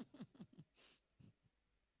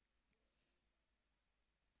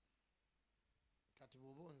 kati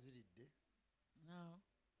bw'oba onziridde Now,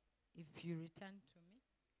 if you return to me,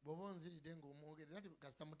 bw'oba onziridde ng'omwogerera nti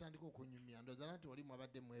kasita mutandika okunyumya ndowooza nti wali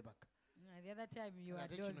mwabadde mwebaka the other time you are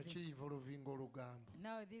ate kino dozing. kirivolvinga olugambo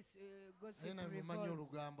Now this gossip ate naye mumanyi revolves.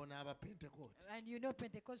 olugambo n'abapentekote And you know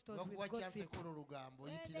Pentecostals with bakuwa gossip. kyansekola olugambo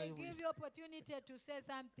And they oyitirayo give you opportunity to say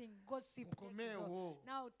something, gossip. mukomeewo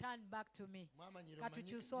Now turn back to me. mwamanyire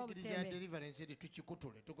Katukyusa njigiriza ya obutebe. deliverance eri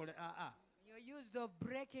tukikutule tukole You're used of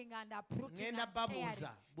breaking and uprooting ngenda and tearing.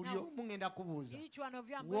 babuuza buli Now, omu ngenda kubuuza each one of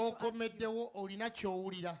you, I'm going to ask you, w'okomeddewo olina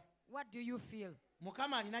ky'owulira what do you feel?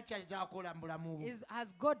 mukama alina kyazakola mu bulamu bwo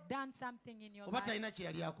Has God done something in your oba life? talina kye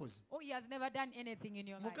yali akoze Oh, he has never done anything in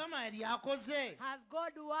your life. mukama yali akoze Has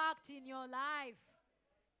God worked in your life?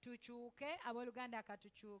 Tuchuke, aboluganda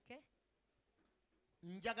katuchuke.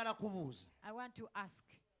 njagala kubuuza I want to ask,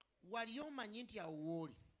 wali omanyi nti awo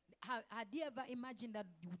wooli had you ever imagined that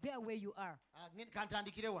there where you are?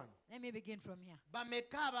 kantandikire wano Let me begin from here.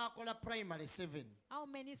 bameka abaakola primary 7 How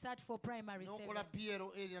many sat for primary 7? n'okola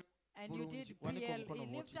PLO area And you did Wanika PL. omukono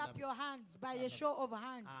Lift bw'oti up your hands by a show of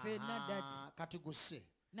hands. Not that. kati gusse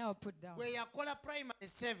Now put down. bwe yakola primary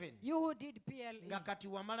 7 You who did PL. nga kati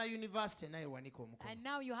wamala university naye wanika omukono And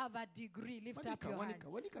now you have a degree. Lift up your hand.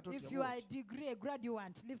 wanika If you are a degree, a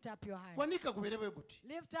graduate, lift up your hand. wanika kubeere bwe guti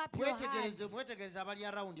Lift up your hands. mwetegereze abali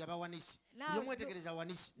arawundi abawanisi Now, buli omwetegereza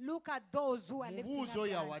awanisi Look at those who are lifting up mubuuza oyo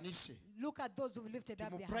their hands. awanise Look at those who lifted ti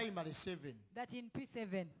up mu their hands. primary 7 That in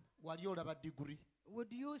P7, wali olaba diguri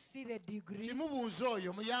would you see the degree? kimubuuza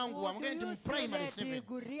oyo muyangu Would amugende you mu see primary the 7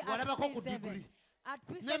 degree at walabako ku P7? diguri At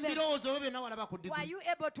P7, n'ebirowoozo byo byonna walaba ku were diguri you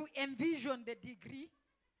able to envision the degree?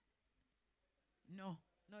 No,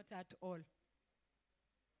 not at all.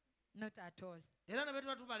 Not at all. era ne bwe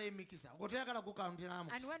tuba tubala emikisa gwe toyagala gukauntinga And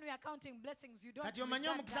mukisa when we are counting blessings, you don't kati omanyi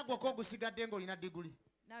regard omukisa that gwokka as a- ogusigadde ng'olina diguri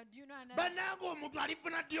Now, do you know another? bannange omuntu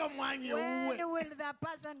alifuna ddi omwami ewuwe When will the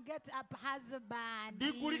person get a husband?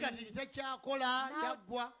 diguri kati tekyakola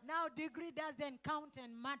yaggwa Now degree doesn't count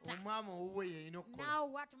and matter. omwami owuwe yeyina okukola Now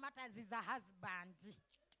what matters is a husband.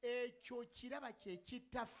 ekyo kiraba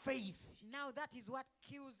kyekitta faith Now that is what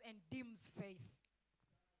kills and dims faith.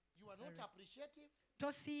 you are not appreciative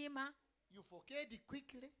Tosiima, you forget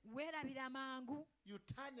quickly weerabira mangu, you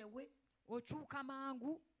turn away okyuka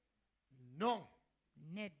mangu. no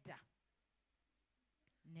Nedda.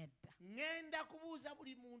 Nedda. ŋŋenda kubuuza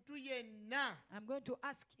buli muntu yenna I'm going to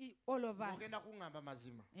ask all of us, ogenda kuŋŋamba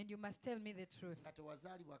mazima and you must tell me the truth. nga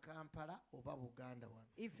tewazaalibwa kampala oba buganda wano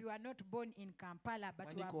If you are not born in Kampala, but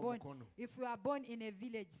you are Wanika born, omukono. if you are born in a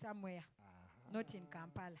village somewhere, not in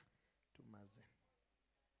Kampala, tumaze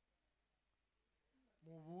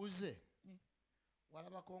mubuuze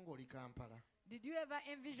walabako ng'oli kampala did you ever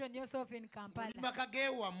envision yourself in Kampala? oli maka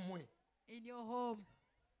geewammwe In your home?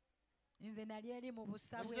 Nze nali eri mu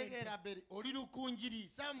busa bw'ente. okitegeera beri oli lukunjiri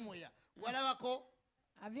somewhere walabako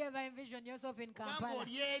Have you ever envisioned yourself in kubanga Kampala?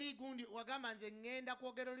 oli eri gundi wagamba nze ŋŋenda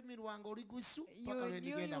kwogera olulimi lwange oli gusu paka You lwe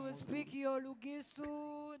knew ndigenda you mu would speak your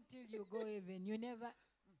Lugisu till you go even. You never.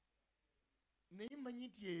 naye manyi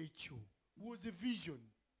nti ekyo was a vision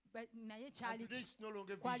But naye and kyali today is no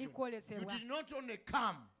longer kwali vision you kwolesebwa. did not only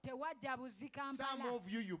come Tewajja buzi some Kampala. of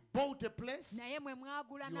you bought a place Naye mwe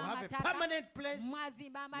mwagula you have a n'amataka. permanent place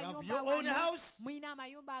Mwazimba you have amayumba your own wano. house Mulina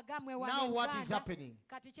amayumba agammwe wano now e what is Uganda. happening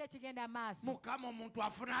Kati ki ekigenda maaso? mukama omuntu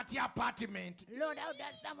afuna atya apartment Lord, how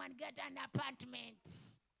does someone get an apartment?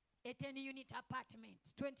 A 10-unit apartment,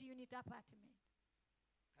 20-unit apartment.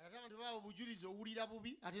 ate abantu baba obujulizi owulira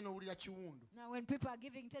bubi ate n'owulira kiwundu Now, when people are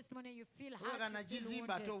giving testimony, you feel olaga hurt, you feel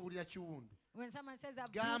nagizimba ate wounded. owulira kiwundu When someone says,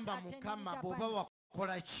 I've built gamba a 10-unit mukama bw'oba apartment,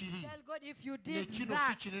 wakola kiri tell God if you ne did kino si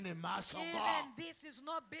that, kinene maaso go even this is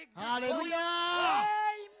not big. before you. haleluya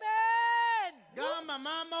Amen. gamba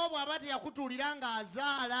maama wo bw'aba teyakutuulira But if your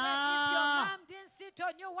ng'azaala mom didn't sit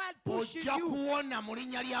on you while pushing ojja you, kuwona mu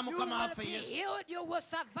linnya lya you mukama will waffe be yesu healed. You will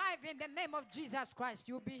survive in the name of Jesus Christ.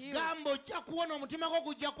 You'll be healed. gamba ojja kuwona omutima gwo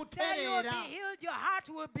gujja Say you'll kutereera be healed. Your heart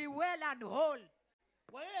will be well and whole.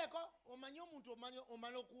 waleeko omanye omuntu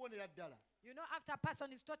omala okuwonera ddala You know, after a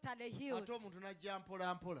person is totally healed, ate omuntu n'ajja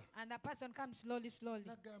mpola mpola and the person comes slowly, slowly,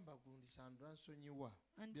 nagamba gundi sandra nsonyiwa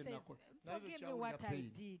and bye says, nakola naye forgive me okyawulira what I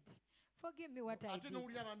pain did. Forgive me what I did.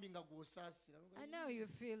 And now you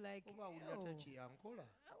feel like, oh,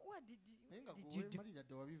 what did you do?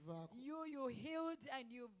 You healed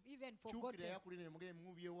and you've even forgotten.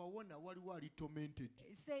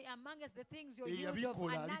 Say among us the things you're healed of,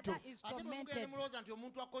 another is tormented.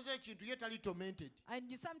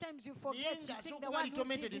 And sometimes you forget, you think the one who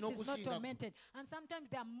did it is not tormented. And sometimes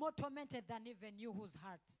they are more tormented than even you whose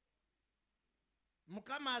heart.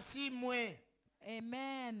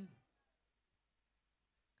 Amen.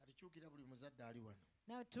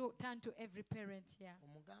 Now turn to every parent here.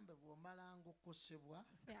 Say,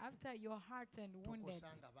 after your heart and wounded,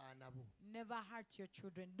 never hurt your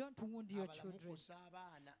children. Don't wound your children.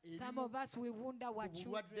 Some of us, we wound our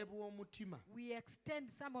children. We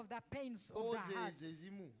extend some of the pains of the heart.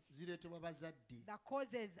 The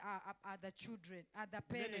causes are the children, are the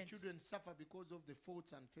parents. Many children suffer because of the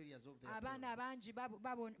faults and failures of their parents.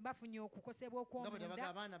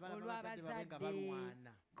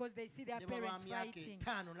 Because they see their parents fighting.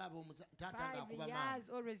 5 years,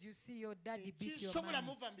 always you see your daddy beat your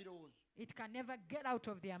mom. It can never get out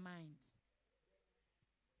of their mind.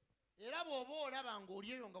 And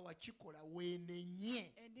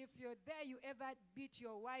if you're there, you ever beat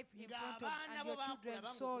your wife in front of, and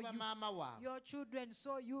your children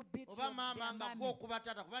saw you beat their mommy.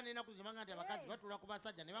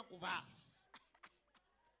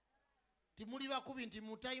 In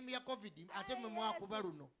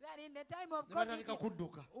the time of COVID,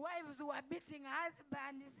 wives were beating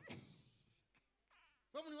husbands.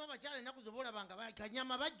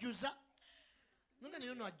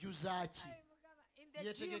 In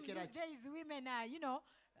the gym these days, women are,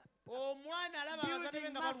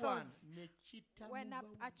 building muscles. When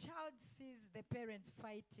a child sees the parents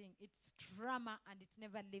fighting, it's trauma and it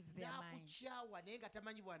never leaves their mind.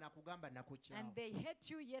 And they hate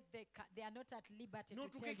you, yet they are not at liberty to tell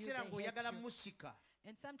you they hate you.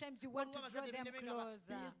 And sometimes you want to draw them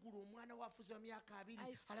closer.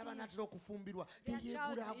 I see their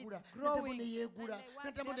child is growing,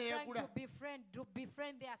 and they are trying to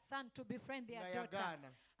befriend their son, to befriend their daughter.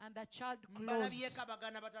 And the child closed.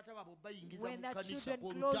 When the children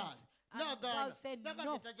close, and God said,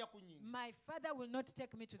 no, my father will not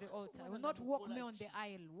take me to the altar, will not walk me on the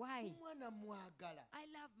aisle. Why? I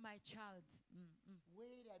love my child.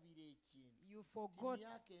 You forgot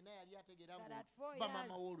that at 4 years,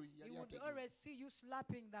 he would always see you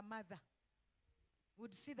slapping the mother.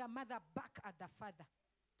 Would see the mother back at the father.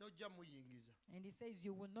 And he says,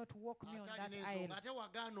 you will not walk me on that aisle.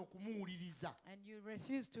 And you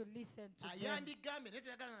refuse to listen to them. He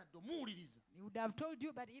would have told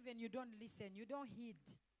you, but even you don't listen. You don't heed.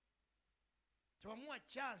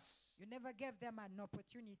 You never gave them an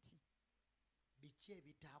opportunity.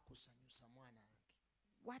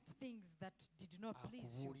 What things that did not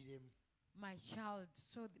please you, my child,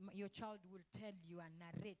 so your child will tell you and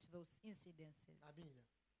narrate those incidences.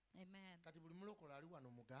 Amen.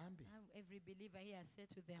 Every believer here said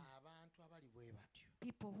to them,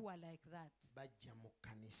 people who are like that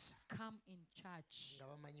come in church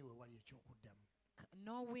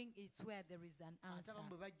knowing it's where there is an answer.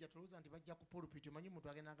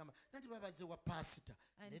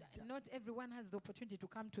 And not everyone has the opportunity to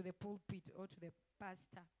come to the pulpit or to the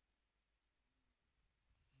pastor.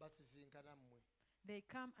 They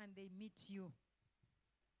come and they meet you.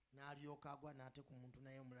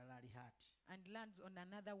 And lands on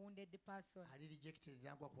another wounded person.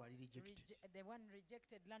 The one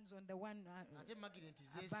rejected lands on the one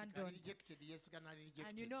abandoned.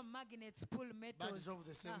 And you know magnets pull metals. Of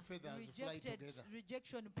the same feathers fly together.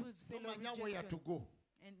 Rejection pulls fellow rejection. Where to go.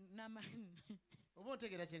 And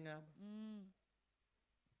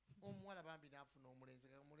omuwala bambi n'afuna omulenzi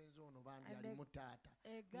ono bambi ali mu taata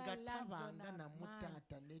nga tabanga na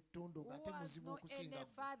mutaata n'ettondo ng'ate muzibu okusinga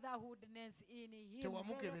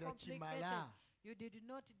tewamukebera kimala. You did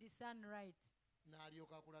not discern right.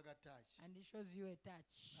 N'alyoka akulaga touch. And he shows you a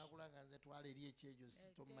touch. N'akulaga nze twala eri ekyejo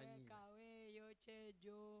tomanyiira.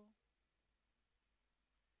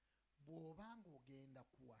 Bw'obanga ogenda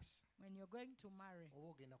kuwasa. When you're going to marry. Oba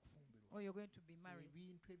ogenda kufumbirwa. Or you're going to be married.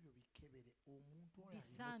 Ebintu ebyo bikebere omuntu oli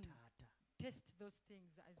discern, taata. Test those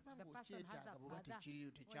things as the person has a father or a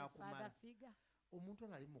father figure.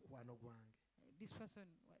 Omuntu ali mukwano gwange. This person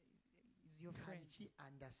is your friend. Can she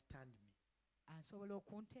understand me? Asobola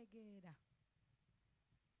okuntegeera.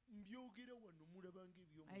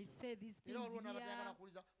 I say these things here.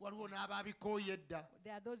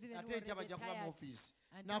 There are those even who are retired.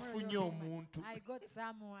 And I got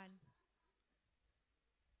someone.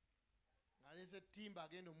 I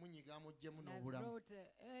brought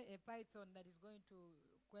a python that is going to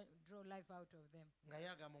draw life out of them.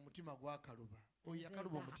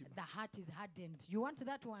 The heart is hardened. You want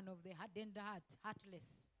that one of the hardened heart,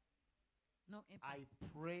 heartless. No empathy. I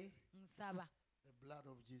pray Nsaba. the blood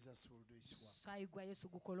of Jesus will do its work.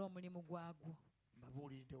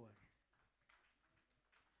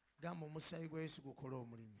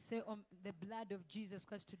 Say the blood of Jesus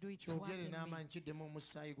Christ to do its work in me.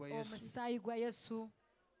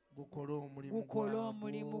 Gukola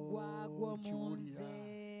omulimu gwagwo mu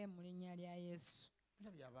nze mu linnya lya Yesu.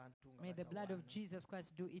 May the blood of Jesus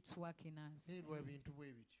Christ do its work in us.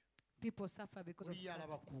 People suffer because of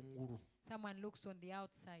suffering. Someone looks on the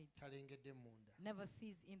outside, never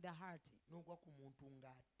sees in the heart.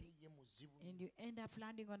 And you end up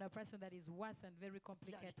landing on a person that is worse and very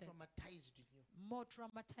complicated, more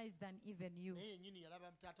traumatized than even you.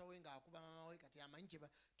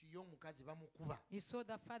 You saw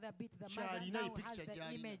the father beat the mother, now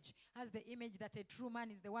has the image that a true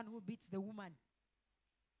man is the one who beats the woman.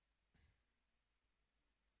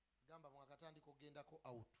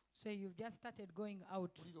 So you've just started going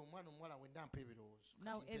out.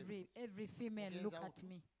 Now every female look at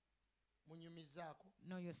me.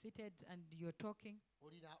 No, you're seated and you're talking.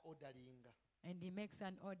 And he makes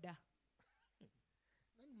an order.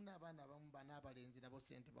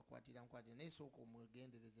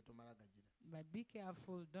 But be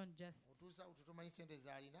careful, don't just.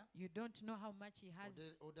 You don't know how much he has.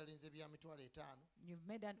 You've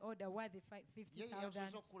made an order worth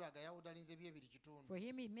 50,000. For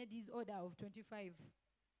him, he made his order of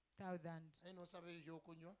 25,000.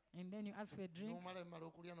 And then you ask for a drink.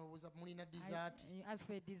 You ask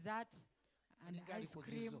for a dessert and ice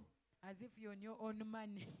cream as if you're on your own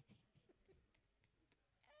money.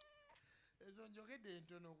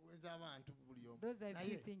 Those are a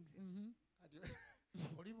few things.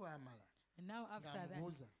 And now after that,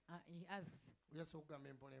 he asks. You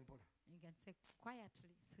can say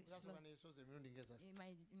quietly, slow.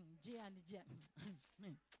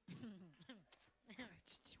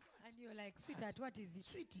 And you're like, sweetheart, what is it?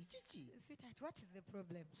 Sweetheart, what is the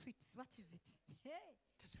problem? Sweet, what is it? Hey.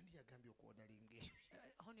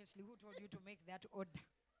 Honestly, who told you to make that order?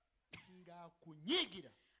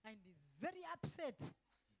 And he's very upset.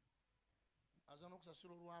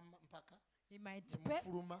 He might pay,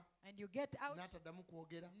 and you get out,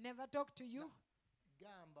 never talk to you.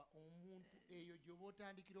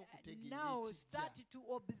 Now start to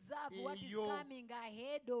observe what is coming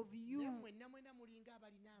ahead of you.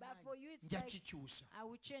 But for you, it's like, I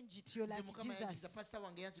will change it. You're like Jesus.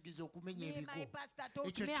 Me, my pastor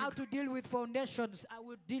taught me how to deal with foundations. I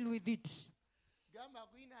will deal with it.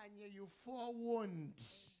 You forewarned.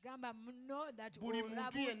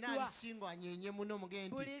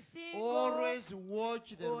 Always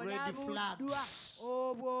watch the red flags.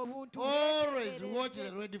 Always watch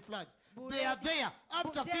the red flags. They are there.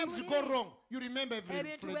 After things go wrong, you remember every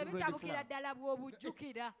red flag.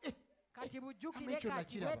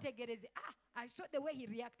 I saw the way he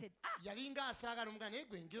reacted. It's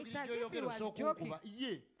as if he was joking. And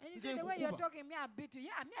you see the way you're talking, me, I beat you.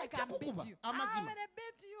 Yeah, me, I can beat you. I'm going to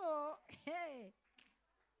beat you. Hey.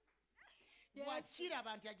 Yes.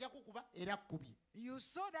 You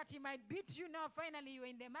saw that he might beat you. Now finally you're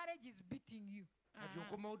in the marriage, he's beating you. Now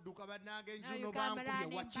you come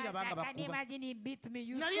running back. Can you imagine he beat me?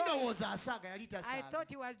 You saw I thought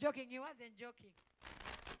he was joking. He wasn't joking.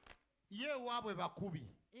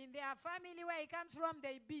 In their family where he comes from,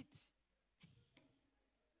 they beat.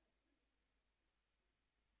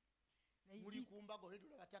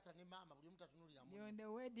 You're in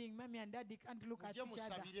the wedding, mommy and daddy can't look at each other.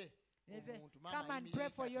 They say, come and pray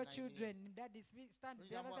for your children. Daddy stands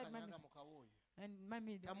the other side, mommy. And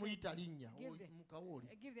mommy,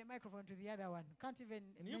 give the microphone to the other one. Can't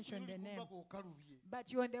even mention the name.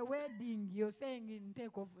 But you're in the wedding, you're saying in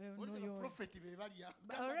take of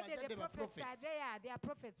but already the prophets are there. They are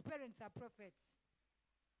prophets. Parents are prophets.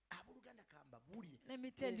 Let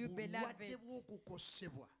me tell you, beloved,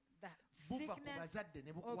 the sickness of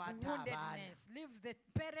woundedness leaves the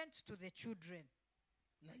parents to the children.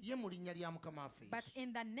 But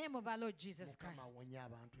in the name of our Lord Jesus Christ,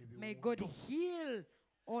 may God heal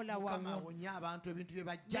all our wounds.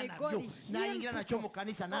 May God heal people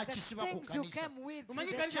of the things you came with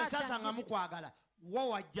the church.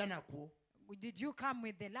 Did you come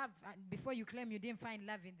with the love before you claim you didn't find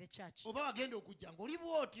love in the church? Or by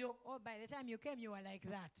the time you came, you were like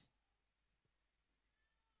that.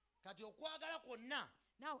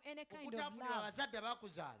 Now, any kind of okutaafulira love abazadde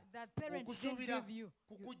bakuzaala that parents didn't okusuubira give you,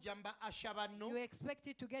 kukujja mu asha banno you expect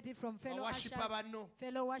it to get it from fellow bawashipa ushers, banno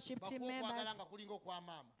fellow worship team bakuwa members, okwagala nga kulinga okwa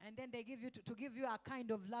maama and then they give you to give you a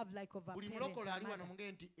kind of love like of a buli parent. mulokole a ali wano mother.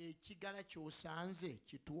 muge nti ekigala ky'osanze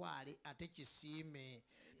kitwale ate kisiime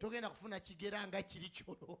togenda kufuna kigera nga kiri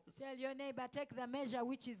kyolooza. Tell your neighbor, take the measure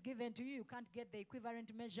which is given to you. You can't get the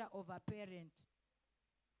equivalent measure of a parent.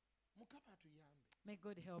 Mukama atuyambe. May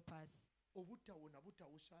God help us. Obutawona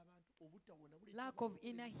butawusa abantu obutawona Lack of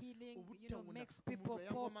inner healing, makes people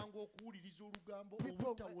pop. okuwuliriza olugambo People,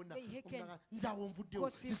 obutawona they can nzaawo nvuddewo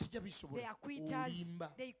gossip. sisijja They bisobola are quitters.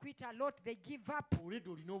 olimba They quit a lot. They give up. olwedde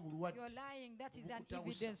olina obulwadde You're lying. That is an Bukutawusa.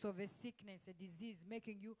 evidence of a sickness, a disease,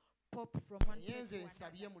 making you pop from one naye place nze to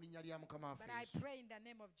nsabye another. mu linnya lya mukama waffe But I Yesu pray in the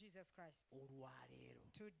name of Jesus Christ olwaleero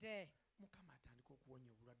today mukama atandika okuwonya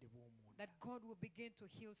obulwadde bw'omunda that God will begin to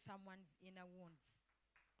heal someone's inner wounds.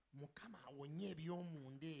 mukama awonye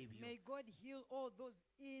eby'omunda ebyo May God heal all those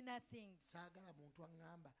inner things. saagala muntu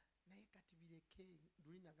aŋŋamba naye kati bireke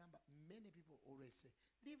luli nagamba many people always say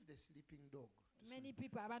leave the sleeping dog to Many sleep.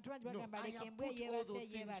 people, abantu bangi No, bagamba I leka have embwa put all yeebase those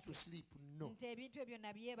things yeebase. to sleep. No. Nti ebintu ebyo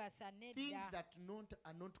nabyebasa Things nedda. that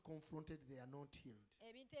are not confronted, they are not healed.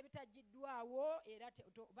 Ebintu ebitagiddwawo era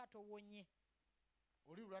oba towonye.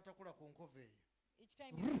 Oli lwatakola ku nkova eyo. Each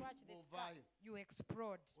time you scratch the scalp, Ovaayo. you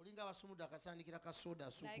explode. Olinga abasumudde akasandikira ka soda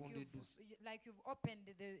asukundiddwa. Like you've opened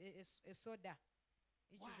a soda,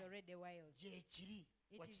 which is Why? already wild. Gyekiri.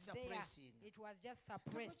 It is there. Wakisuppressing. It was just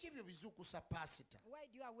suppressed. Lwaki ebyo bizuukusa pasita? Why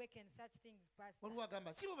do you awaken such things, Pastor? Waliwo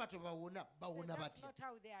agamba si bwe batyo bawona Say, bawona that's batya. not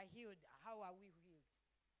how they are healed. How are we healed?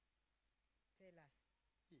 Tell us.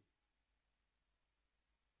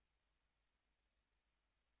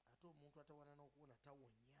 Ate omuntu atawana n'okuwona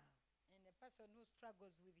tawonya. And a person who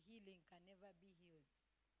struggles with healing can never be healed.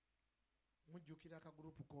 Mujjukira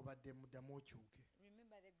akagurupu k'obadde muddamu okyuke.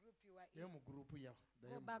 Remember the group you are Naye in. mu gurupu ya.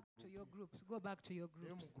 Go back to your groups. Go back to your Naye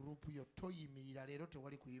mu groups. gurupu yo toyimirira leero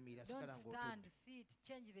tewali kuyimirira Don't sigala stand, ng'otudde. sit,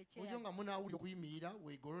 change the chair. Ojo nga munaawulira okuyimirira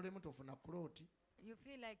weegololemu tofuna kuloti. You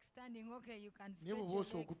feel like standing, okay, you can Naye stretch bw'oba your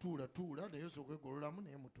osooka legs. okutuula tuula naye osooka okwegololamu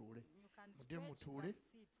naye mutuule. You can Mudde stretch, you mutuule.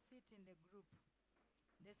 can sit in the group.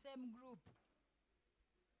 The same group.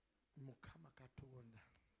 Mukama Katonda.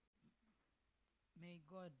 May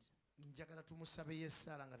God. Njagala tumusabeyo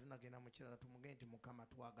essaala nga tunagenda mu kirala tumugende nti Mukama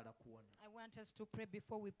twagala kuwona. I want us to pray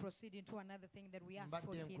before we proceed into another thing that we ask for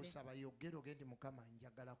Mbadde healing. nkusaba yogere ogende nti Mukama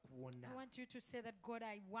njagala kuwona. I want you to say that, God,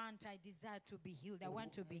 I desire to be healed. I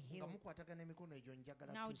want to be Nga healed. mukwatagana emikono egyo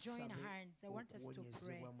njagala Now join tusabe hands. I want us to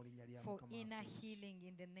pray okuwonyezebwa mu linnya lya for Mukama inner waffe Yesu. healing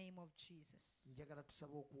in the name of Jesus. Njagala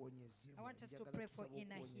tusabe I okuwonyezebwa. want us to Njagala pray for tusabe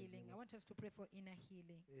inner healing. I okuwonyezebwa. want us to pray for inner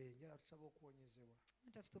healing. Njagala tusabe okuwonyezebwa. I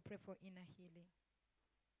want us to pray for inner healing.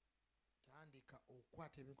 Tandika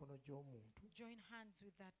okukwata emikono gy'omuntu Join hands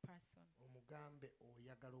with that person omugambe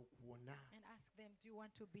oyagala okuwona. and ask them, do you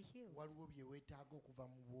want to be healed? Waliwo bye weetaaga okuva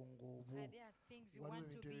mu bwongo bwo. Are there things you Waliwo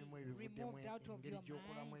want to ebintu be ebimu ebivuddemu removed out of engeri your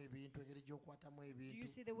gy'okolamu mind? ebintu engeri gy'okwatamu Do you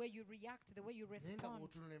ebintu. see the way you react, the way you Naye nga respond?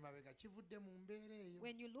 bw'otunula emabega kivudde mu mbeera eyo.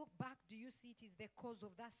 When you look back, do you see it is the cause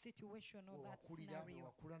of that situation or that Wakulira, scenario?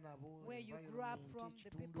 wakula nabo, Where you grew up environment, from, the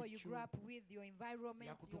ekitundu people you kyo, grew up with, your environment,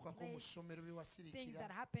 your byakutuukako mu place, ssomero bye things wasirikira,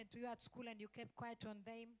 that happened to you at school and you kept quiet on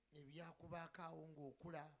them. ebyakubaako awo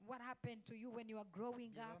ng'okula, What happened to you when you were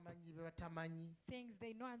growing bye up? bamanyi bye batamanyi. Things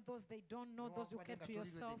they know and those they don't know, those you Newankubadde kept nga to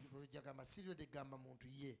yourself. jagamba sirirwe gamba muntu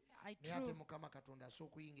ye. I Naye ate true, Mukama Katonda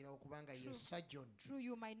asooka okuyingirawo kubanga ye True. surgeon. true,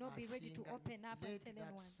 you might not be ready to Asinga, open up and let tell that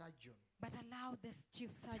anyone, surgeon but allow this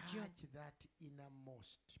chief surgeon touch that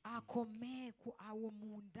innermost being. akomee ku awo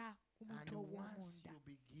munda ku And muntu once ow'omunda. you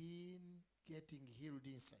begin getting healed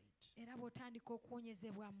inside, Era bw'otandika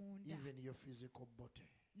okuwonyezebwa munda even your physical body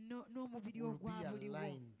n'omubiri will be ogwa buliwo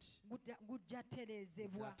aligned gujja with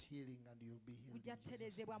tereezebwa, that healing and you'll be healed gujja in Jesus'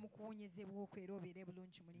 tereezebwa name. mu kuwonyezebwa okwo era obeere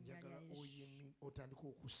bulungi mu linnya Njagala lya Yesu. otandike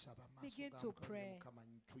okusaba maaso Begin ga to Mukama, pray. Mukama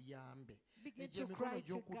tuyambe. Begin Egyo to emikono cry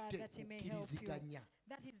to God gy'okutte that He may help you. okkiriziganya.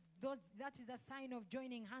 That is a sign of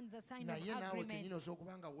joining hands, a sign of Naye naawe agreement. kenyini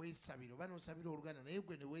osobola okuba nga weesabira oba n'osabira oluganda naye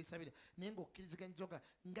gwe ne weesabira naye ng'okkiriziganyiza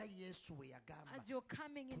nga Yesu bwe yagamba As you're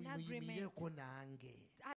coming in agreement, tuyimirireeko nange.